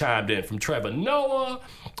 everybody's chimed in, from Trevor Noah.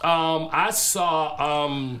 I saw,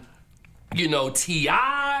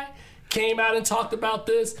 T.I. came out and talked about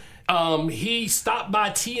this. He stopped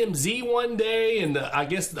by TMZ one day, and I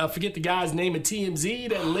forget the guy's name at TMZ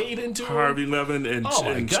that laid into him. Harvey Levin and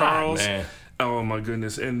God, Charles. Man. Oh, my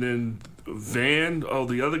goodness. And then Van,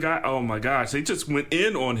 the other guy, oh, my gosh. They just went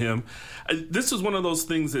in on him. This is one of those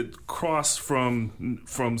things that crossed from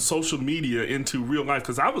social media into real life,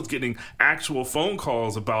 because I was getting actual phone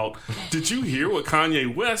calls about, did you hear what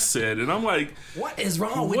Kanye West said? And I'm like, what is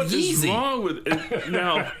wrong with Yeezy? What is wrong with it?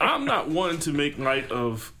 Now, I'm not one to make light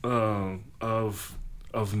of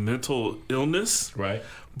mental illness. Right.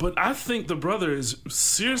 But I think the brother has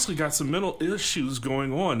seriously got some mental issues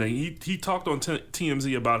going on. And he talked on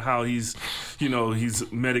TMZ about how he's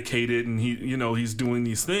medicated and he's doing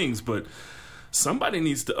these things. But somebody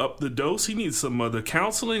needs to up the dose. He needs some other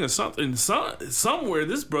counseling or something. Somewhere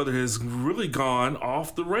this brother has really gone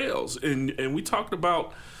off the rails. And we talked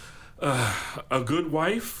about a good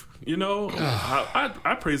wife.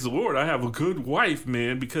 I praise the Lord. I have a good wife,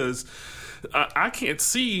 man, because I can't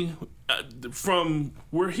see from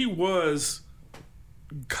where he was,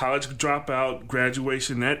 college dropout,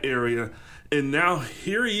 graduation, that area, and now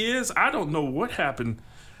here he is. I don't know what happened.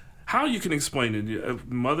 How you can explain it?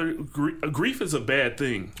 Grief is a bad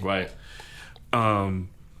thing, right?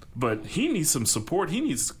 But he needs some support. He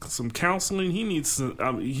needs some counseling. He needs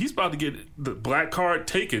some, he's about to get the black card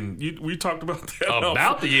taken. We talked about that.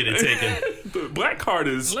 About to get it taken. The black card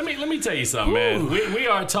is... Let me tell you something, man. We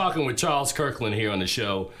are talking with Charles Kirkland here on the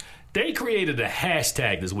show. They created a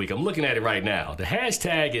hashtag this week. I'm looking at it right now. The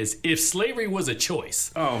hashtag is "If Slavery Was a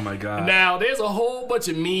Choice." Oh, my God. Now, there's a whole bunch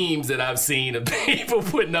of memes that I've seen of people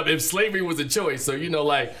putting up "If Slavery Was a Choice." So,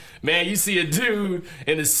 man, you see a dude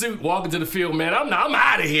in a suit walking to the field, man, I'm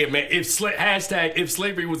out of here, man. Hashtag "If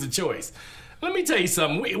Slavery Was a Choice." Let me tell you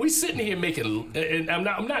something. We sitting here making, and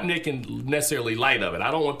I'm not making necessarily light of it. I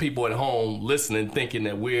don't want people at home listening thinking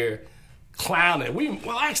that we're clowning. We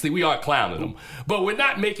are clowning him, but we're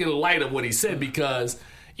not making light of what he said, because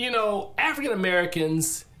African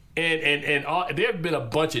Americans and there have been a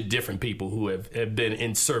bunch of different people who have been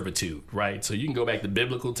in servitude, right? So you can go back to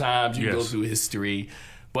biblical times, you can go through history,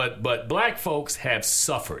 but black folks have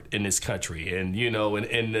suffered in this country, and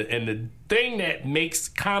the thing that makes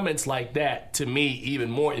comments like that to me even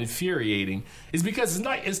more infuriating is because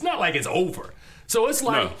it's not like it's over. So it's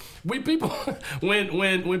like when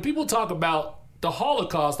people talk about the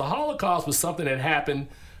Holocaust was something that happened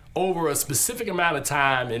over a specific amount of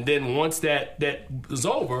time, and then once that was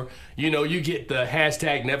over, you get the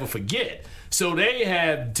hashtag never forget. So they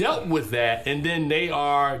have dealt with that, and then they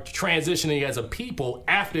are transitioning as a people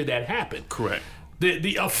after that happened. Correct.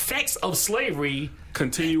 The effects of slavery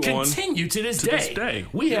continue to this day.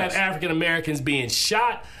 We have African Americans being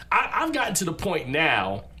shot. I've gotten to the point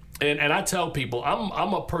now. And I tell people,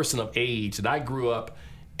 I'm a person of age, and I grew up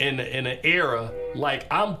in an era, like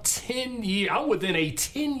I'm within a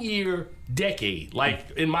 10-year decade,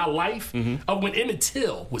 like in my life, of when Emmett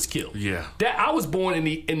Till was killed. Yeah. That I was born in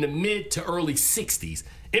the mid to early 60s.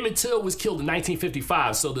 Emmett Till was killed in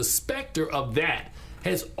 1955, so the specter of that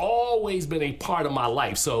has always been a part of my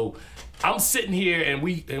life. So I'm sitting here and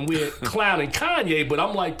we're clowning Kanye, but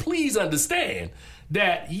I'm like, please understand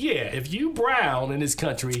that, if you brown in this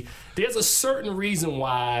country, there's a certain reason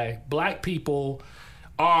why black people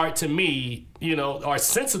are, to me, are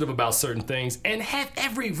sensitive about certain things and have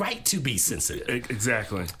every right to be sensitive.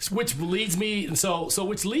 Exactly. Which leads me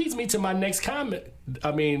to my next comment.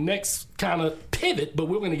 Next kind of pivot, but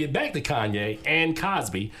we're going to get back to Kanye and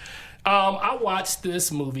Cosby. I watched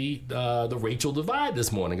this movie, The Racial Divide,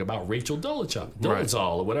 this morning, about Rachel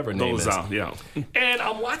Dolezal, or whatever her name is. Yeah. And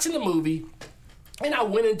I'm watching the movie. And I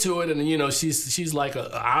went into it, and she's like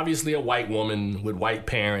obviously a white woman with white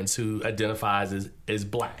parents who identifies as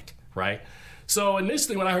black, right? So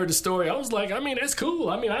initially, when I heard the story, I was like, that's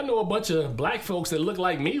cool. I know a bunch of black folks that look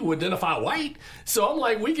like me who identify white. So I'm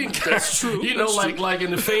like, we can, that's true. Like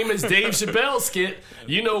in the famous Dave Chappelle skit,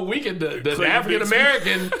 we could the African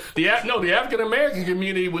American, the African American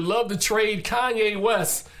community would love to trade Kanye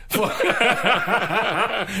West. But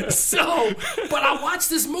I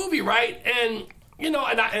watched this movie, right, and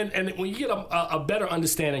and when you get a better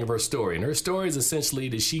understanding of her story, and her story is essentially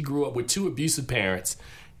that she grew up with two abusive parents.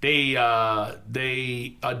 They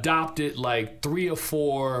adopted like 3 or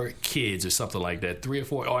 4 kids or something like that. 3 or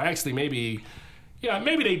 4, or actually maybe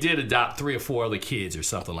they did adopt 3 or 4 other kids or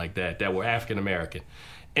something like that were African American,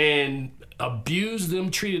 and abused them,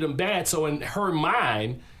 treated them bad. So in her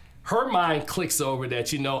mind clicks over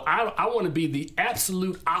that, I want to be the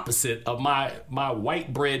absolute opposite of my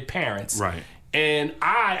white bread parents. Right. And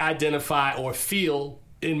I identify or feel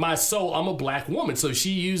in my soul I'm a black woman. So she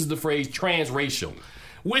uses the phrase transracial,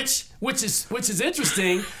 which is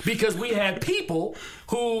interesting because we have people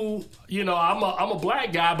who, I'm a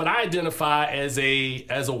black guy, but I identify as a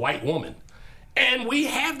white woman. And we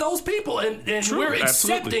have those people, and True, we're absolutely.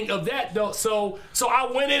 accepting of that. Though. So I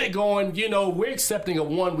went in it going, we're accepting of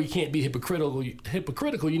one. We can't be hypocritical.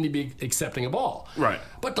 You need to be accepting of all. Right.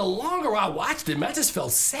 But the longer I watched it, man, I just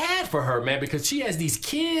felt sad for her, man, because she has these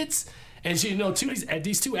kids, and she,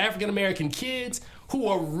 these 2 African American kids who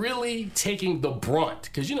are really taking the brunt.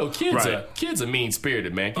 Because kids are mean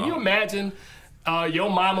spirited, man. Can you imagine? Your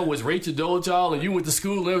mama was Rachel Dolezal, and you went to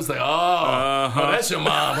school, and it was like, oh, that's your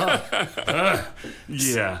mom, huh?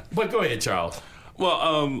 Yeah. But go ahead, Charles. Well,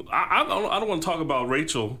 I don't want to talk about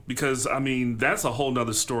Rachel because, that's a whole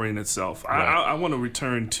nother story in itself. Right. I want to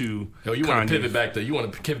return to you Kanye. Want to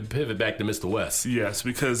pivot back to Mr. West. Yes,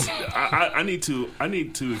 because I need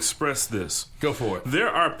to express this. Go for it.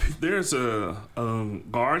 There's a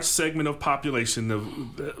large segment of population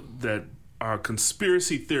that are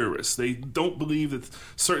conspiracy theorists. They don't believe that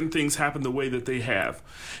certain things happen the way that they have.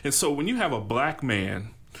 And so when you have a black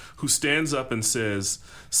man who stands up and says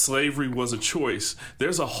slavery was a choice,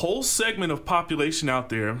 there's a whole segment of population out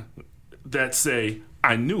there that say,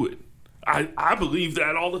 I knew it. I believe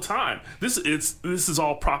that all the time. This is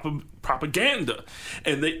all propaganda,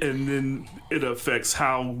 and then it affects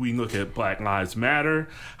how we look at Black Lives Matter,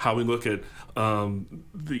 how we look at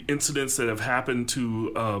the incidents that have happened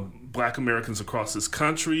to Black Americans across this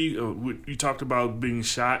country. You talked about being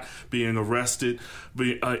shot, being arrested,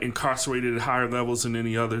 being incarcerated at higher levels than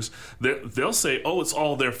any others. They'll say, "Oh, it's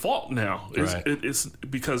all their fault now. Right. It's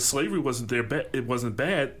because slavery wasn't it wasn't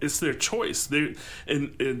bad. It's their choice. We're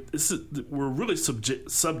really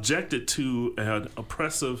subjected to an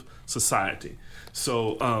oppressive society.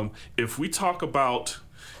 So if we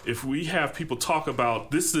have people talk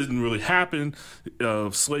about this didn't really happen,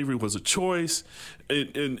 slavery was a choice,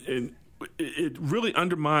 and it really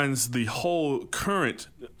undermines the whole current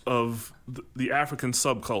of the African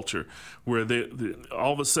subculture, where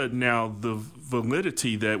all of a sudden now the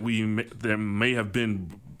validity that there may have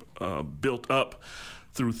been built up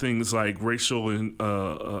through things like racial and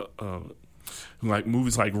like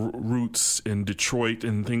movies like Roots in Detroit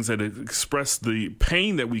and things that express the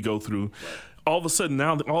pain that we go through. Right. All of a sudden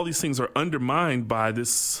now all these things are undermined by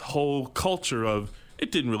this whole culture of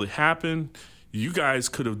it didn't really happen. You guys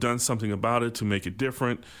could have done something about it to make it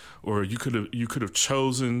different, or you could have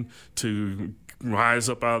chosen to rise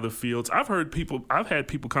up out of the fields. I've had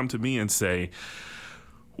people come to me and say,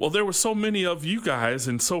 well, there were so many of you guys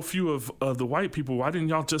and so few of the white people. Why didn't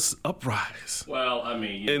y'all just uprise? Well, I've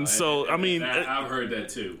heard that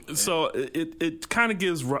too. So it kind of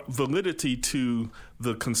gives validity to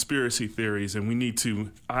the conspiracy theories, and we need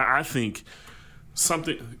to. I think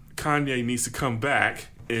Kanye needs to come back,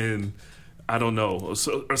 and I don't know,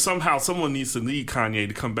 or somehow someone needs to lead Kanye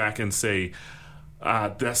to come back and say,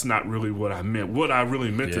 that's not really what I meant. What I really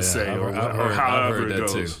meant to say, or however it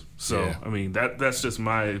goes. Too. So, yeah. That's just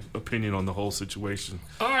my opinion on the whole situation.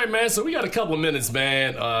 All right, man. So we got a couple of minutes,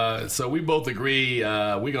 man. So we both agree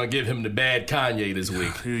we're going to give him the bad Kanye this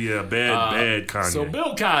week. Yeah, bad Kanye. So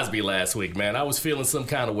Bill Cosby last week, man. I was feeling some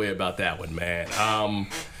kind of way about that one, man.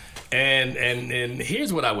 And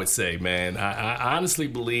here's what I would say, man. I honestly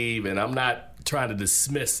believe, and I'm not trying to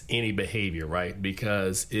dismiss any behavior, right?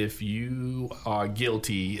 Because if you are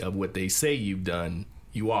guilty of what they say you've done,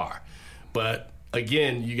 you are. But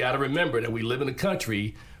again, you got to remember that we live in a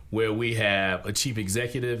country where we have a chief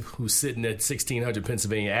executive who's sitting at 1600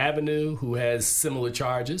 Pennsylvania Avenue who has similar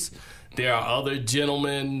charges. There are other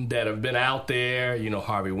gentlemen that have been out there,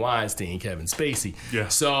 Harvey Weinstein, Kevin Spacey. Yeah.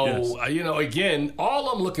 So, again, all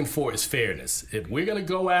I'm looking for is fairness. If we're going to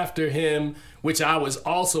go after him, which I was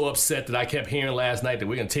also upset that I kept hearing last night that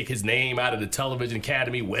we're going to take his name out of the Television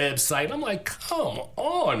Academy website. I'm like, come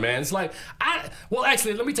on, man. It's like,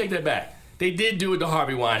 actually, let me take that back. they did do it to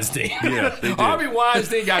Harvey Weinstein. Yeah, they did. Harvey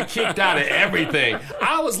Weinstein got kicked out of everything.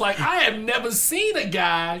 I was like, I have never seen a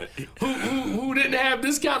guy who didn't have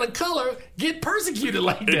this kind of color get persecuted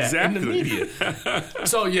like that in the media.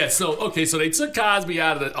 So they took Cosby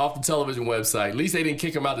off the television website. At least they didn't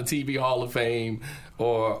kick him out the TV Hall of Fame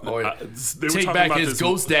or take back his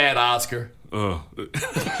Ghost Dad Oscar. Or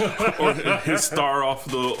his star off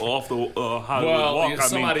the Hollywood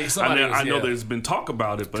Walk. I know there's been talk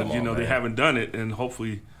about it, but they haven't done it, and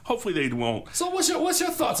hopefully they won't. So what's your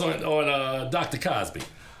thoughts on Dr. Cosby?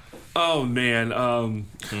 Oh man,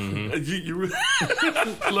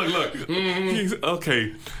 look.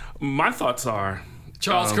 Okay, my thoughts are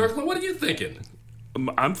Charles Kirkland. What are you thinking?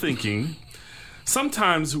 I'm thinking.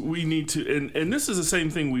 Sometimes we need to, and this is the same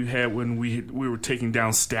thing we had when we were taking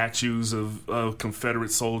down statues of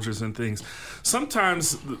Confederate soldiers and things.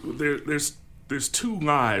 Sometimes there's two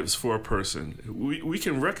lives for a person. We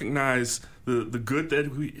can recognize the good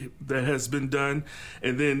that has been done,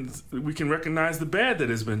 and then we can recognize the bad that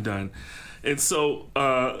has been done. And so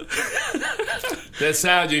that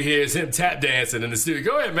sound you hear is him tap dancing in the studio.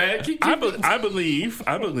 Go ahead, man. I believe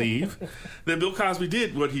that Bill Cosby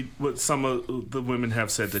did what some of the women have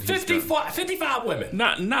said that he's done. 55 women.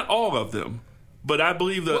 Not all of them, but I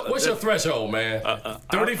believe that. What's your threshold, man?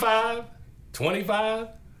 35, 25,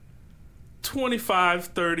 25,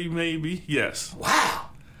 30, maybe. Yes. Wow.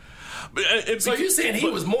 So you're saying he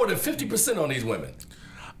was more than 50% on these women?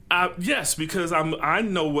 Yes, because I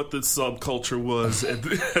know what the subculture was at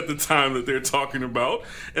the time that they're talking about,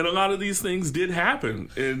 and a lot of these things did happen,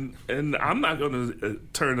 and I'm not going to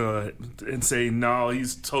turn and say no,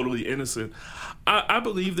 he's totally innocent. I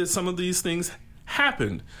believe that some of these things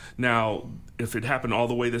happened. Now, if it happened all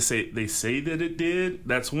the way they say that it did,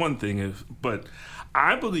 that's one thing. But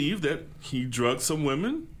I believe that he drugged some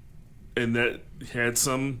women and that he had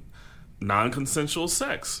some non-consensual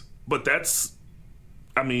sex. But that's.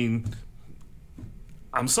 I mean,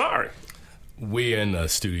 I'm sorry. We're in the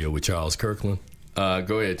studio with Charles Kirkland.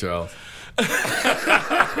 Go ahead, Charles.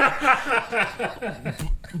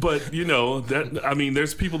 But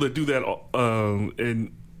there's people that do that,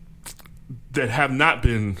 and that have not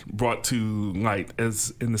been brought to light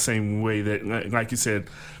as in the same way that, like you said,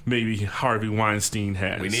 maybe Harvey Weinstein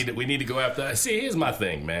has. We need to go after. See, here's my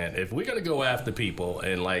thing, man. If we're gonna go after people,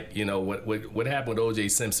 and what happened with O.J.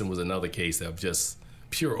 Simpson was another case of just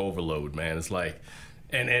pure overload, man. It's like,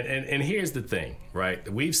 and here's the thing, right?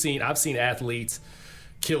 I've seen athletes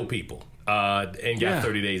kill people and got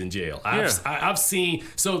 30 days in jail. I've seen,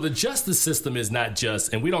 so the justice system is not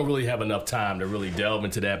just, and we don't really have enough time to really delve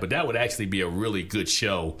into that, but that would actually be a really good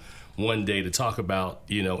show one day to talk about,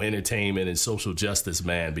 entertainment and social justice,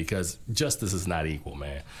 man, because justice is not equal,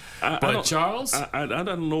 man. Charles? I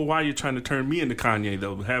don't know why you're trying to turn me into Kanye,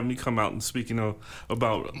 though, have me come out and speaking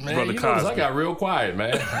about Brother Cosby. I got real quiet,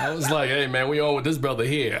 man. I was like, hey, man, we on with this brother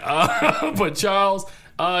here. But Charles,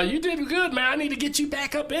 you did good, man. I need to get you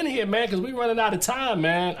back up in here, man, because we're running out of time,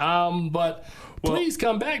 man. But please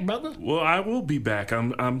come back, brother. Well, I will be back.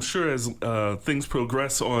 I'm sure as things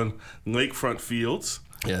progress on lakefront fields.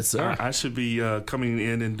 Yes, sir. I should be coming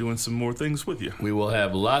in and doing some more things with you. We will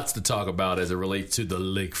have lots to talk about as it relates to the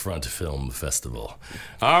Lakefront Film Festival.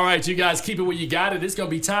 All right, you guys, keep it where you got it. It's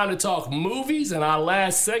going to be time to talk movies in our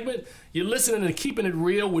last segment. You're listening to Keeping It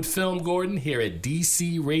Real with FilmGordon here at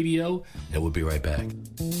DC Radio, and we'll be right back.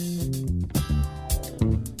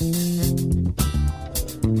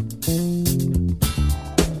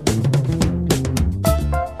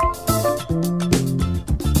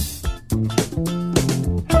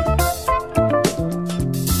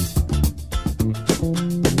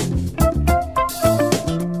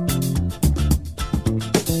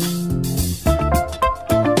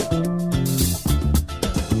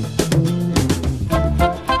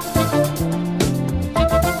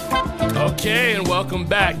 Welcome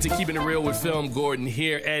back to Keeping It Real with FilmGordon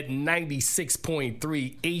here at 96.3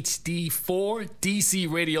 HD4,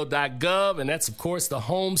 DCRadio.gov, and that's, of course, the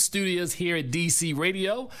home studios here at DC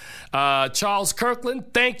Radio. Charles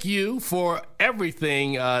Kirkland, thank you for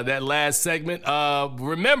everything that last segment.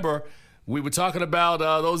 Remember, we were talking about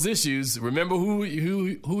those issues. Remember who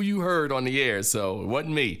you heard on the air, so it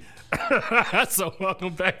wasn't me. So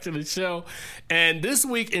welcome back to the show. And this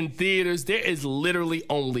week in theaters, there is literally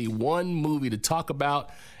only one movie to talk about.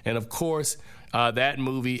 And of course, that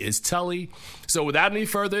movie is Tully. So without any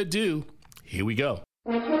further ado, here we go.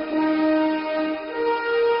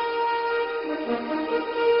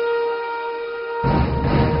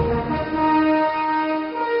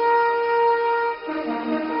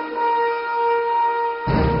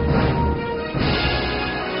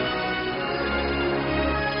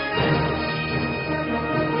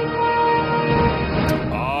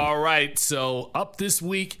 right, so up this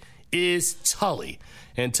week is Tully.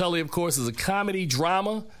 And Tully, of course, is a comedy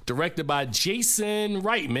drama directed by Jason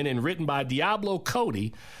Reitman and written by Diablo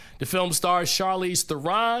Cody. The film stars Charlize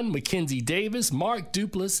Theron, Mackenzie Davis, Mark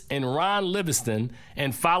Duplass, and Ron Livingston,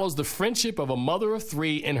 and follows the friendship of a mother of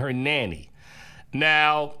three and her nanny.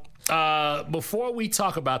 Now, before we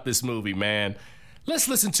talk about this movie, man, let's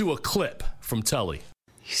listen to a clip from Tully.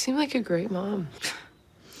 You seem like a great mom.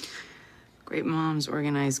 Great moms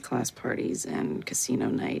organize class parties and casino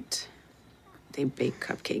night. They bake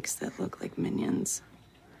cupcakes that look like minions.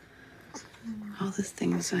 All the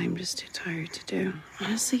things I'm just too tired to do.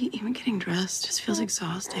 Honestly, even getting dressed just feels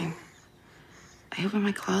exhausting. I open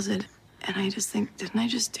my closet and I just think, didn't I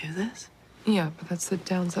just do this? Yeah, but that's the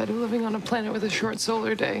downside of living on a planet with a short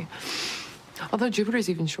solar day. Although Jupiter's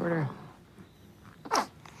even shorter.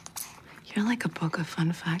 You're like a book of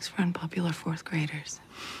fun facts for unpopular fourth graders.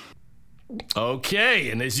 Okay,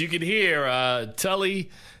 and as you can hear, Tully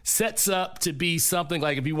sets up to be something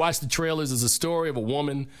like, if you watch the trailers, it's a story of a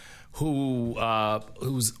woman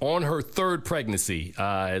who's on her third pregnancy.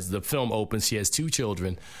 As the film opens, she has two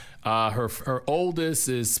children. Her oldest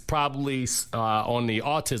is probably on the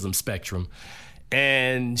autism spectrum,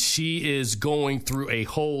 and she is going through a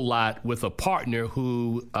whole lot with a partner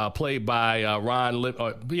who played by Ron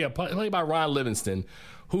Livingston,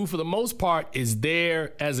 who for the most part is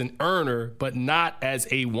there as an earner, but not as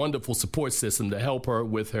a wonderful support system to help her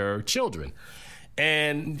with her children.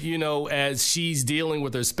 And, you know, as she's dealing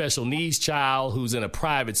with her special needs child who's in a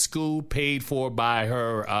private school paid for by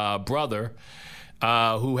her brother,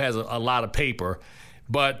 who has a lot of paper,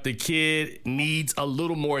 but the kid needs a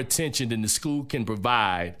little more attention than the school can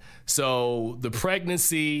provide. So the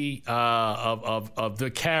pregnancy of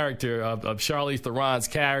the character, of Charlize Theron's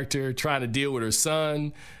character, trying to deal with her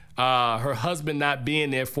son, her husband not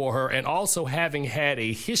being there for her, and also having had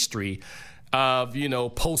a history of, you know,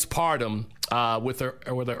 postpartum with her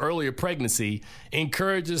earlier pregnancy,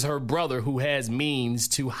 encourages her brother, who has means,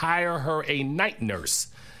 to hire her a night nurse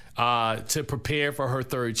to prepare for her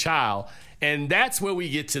third child. And that's where we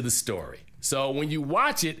get to the story. So when you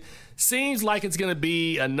watch it, seems like it's going to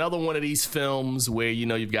be another one of these films where, you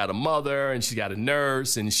know, you've got a mother and she's got a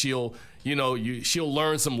nurse, and she'll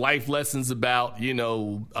learn some life lessons about, you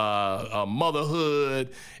know, motherhood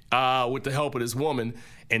with the help of this woman.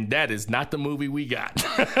 And that is not the movie we got.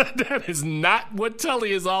 That is not what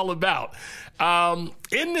Tully is all about.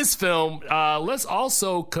 In this film, let's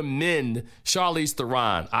also commend Charlize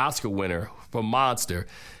Theron, Oscar winner for Monster.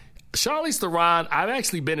 Charlize Theron, I've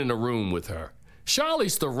actually been in a room with her.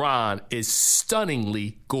 Charlize Theron is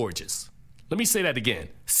stunningly gorgeous. Let me say that again.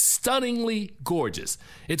 Stunningly gorgeous.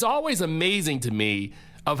 It's always amazing to me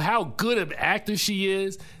of how good of an actor she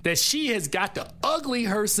is, that she has got to ugly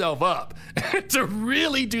herself up to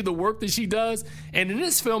really do the work that she does. And in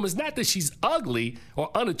this film, it's not that she's ugly or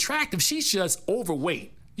unattractive. She's just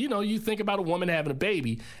overweight. You know, you think about a woman having a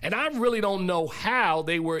baby, and I really don't know how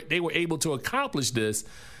they were able to accomplish this,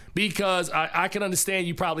 because I can understand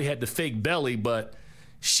you probably had the fake belly, but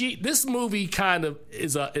this movie kind of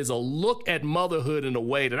is a look at motherhood in a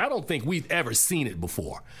way that I don't think we've ever seen it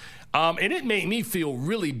before. And it made me feel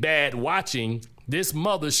really bad watching this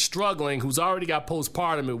mother struggling, who's already got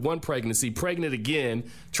postpartum at one pregnancy, pregnant again,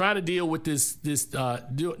 trying to deal with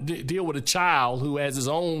deal with a child who has his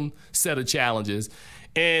own set of challenges,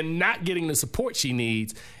 and not getting the support she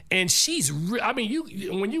needs. And she's,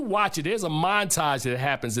 when you watch it, there's a montage that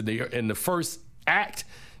happens in the first act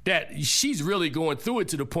that she's really going through it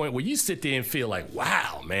to the point where you sit there and feel like,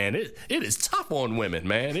 wow, man, it is tough on women,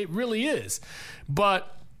 man. It really is.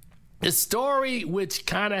 But the story, which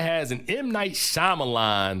kind of has an M. Night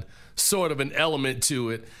Shyamalan sort of an element to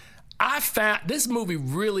it, I found this movie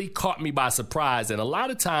really caught me by surprise. And a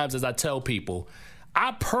lot of times, as I tell people,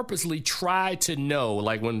 I purposely try to know,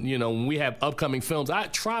 like when we have upcoming films, I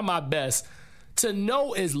try my best to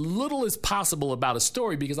know as little as possible about a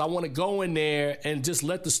story, because I want to go in there and just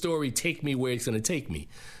let the story take me where it's going to take me.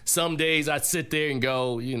 Some days I sit there and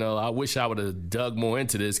go, I wish I would have dug more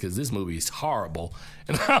into this, because this movie is horrible.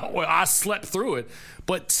 And I slept through it.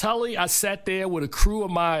 But Tully, I sat there with a crew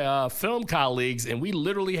of my film colleagues, and we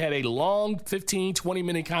literally had a long 15,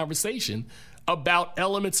 20-minute conversation about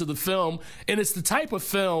elements of the film. And it's the type of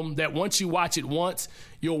film that once you watch it once,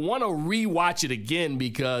 you'll want to rewatch it again,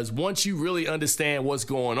 because once you really understand what's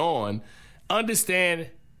going on,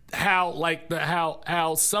 understand how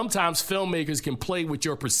sometimes filmmakers can play with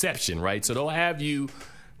your perception, right? So they'll have you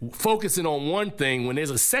focusing on one thing when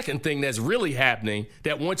there's a second thing that's really happening,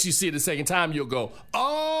 that once you see it the second time, you'll go,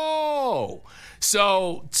 oh.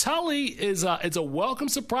 So Tully is a welcome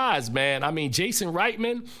surprise, man. I mean, Jason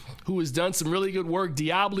Reitman, who has done some really good work,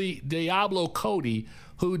 Diablo Cody,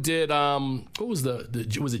 who did what was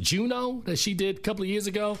was it Juno that she did a couple of years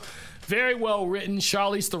ago? Very well written.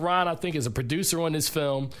 Charlize Theron, I think, is a producer on this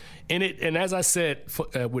film. And as I said,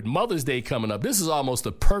 with Mother's Day coming up, this is almost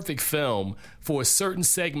a perfect film for a certain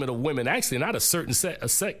segment of women. Actually, not a certain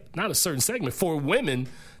segment, for women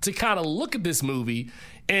to kind of look at this movie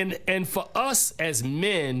and for us as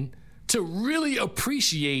men to really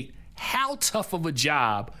appreciate how tough of a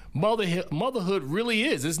job motherhood really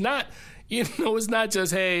is. It's not, it's not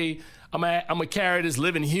just, hey, I'm gonna carry this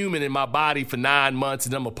living human in my body for 9 months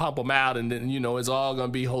and I'm gonna pump them out and then, it's all gonna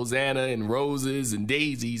be Hosanna and roses and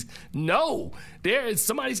daisies. No,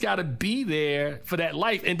 somebody's gotta be there for that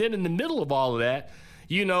life. And then in the middle of all of that,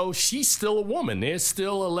 she's still a woman. There's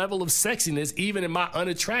still a level of sexiness, even in my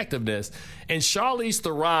unattractiveness. And Charlize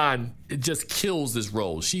Theron just kills this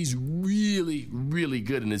role. She's really, really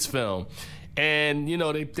good in this film. And,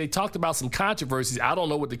 they talked about some controversies. I don't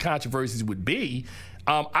know what the controversies would be.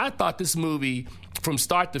 I thought this movie, from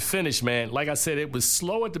start to finish, man, like I said, it was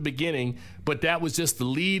slow at the beginning, but that was just the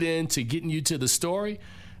lead in to getting you to the story.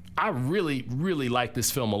 I really, really like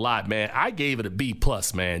this film a lot, man. I gave it a B+,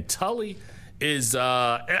 man. Tully is,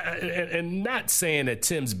 and not saying that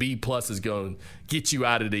Tim's B+ is going to get you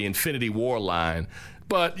out of the Infinity War line,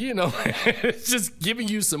 but, it's just giving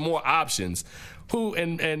you some more options.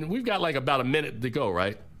 And we've got like about a minute to go,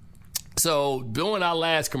 right? So during our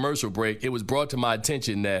last commercial break, it was brought to my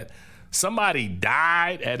attention that somebody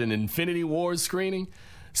died at an Infinity War screening.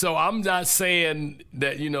 So I'm not saying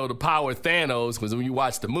that, the power of Thanos, because when you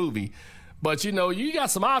watch the movie, but, you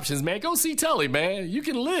got some options, man. Go see Tully, man. You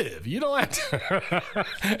can live. You don't have to.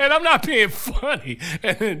 And I'm not being funny.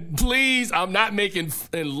 And please, I'm not making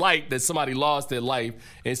light that somebody lost their life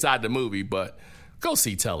inside the movie, but go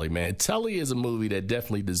see Tully, man. Tully is a movie that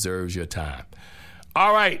definitely deserves your time.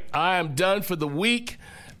 All right, I am done for the week.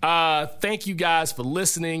 Thank you guys for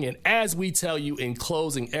listening. And as we tell you in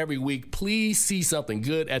closing every week, please see something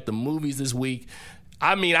good at the movies this week.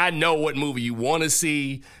 I mean, I know what movie you want to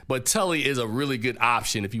see, but Tully is a really good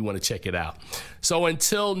option if you want to check it out. So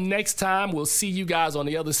until next time, we'll see you guys on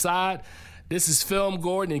the other side. This is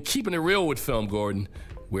FilmGordon, and keeping it real with FilmGordon.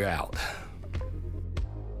 We're out.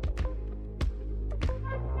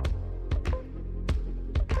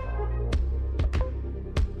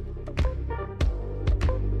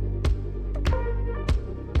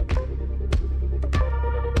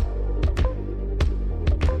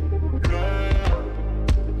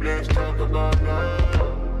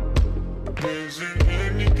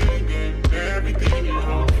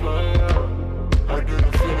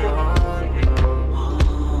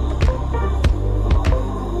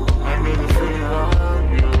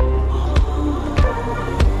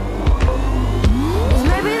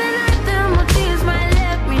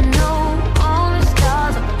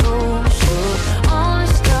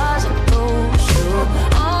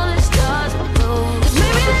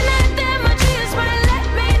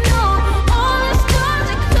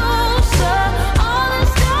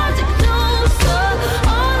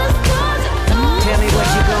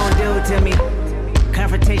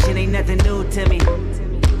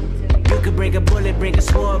 Bring a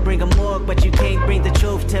sword, bring a morgue, but you can't bring the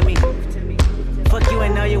truth to me. Fuck you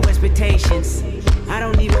and all your expectations. I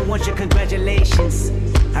don't even want your congratulations.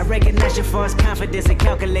 I recognize your false confidence and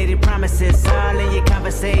calculated promises all in your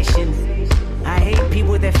conversation. I hate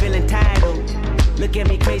people that feel entitled. Look at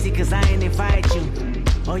me crazy cause I ain't invite you.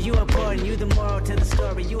 Oh, you important, you the moral to the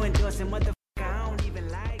story. You endorsing mother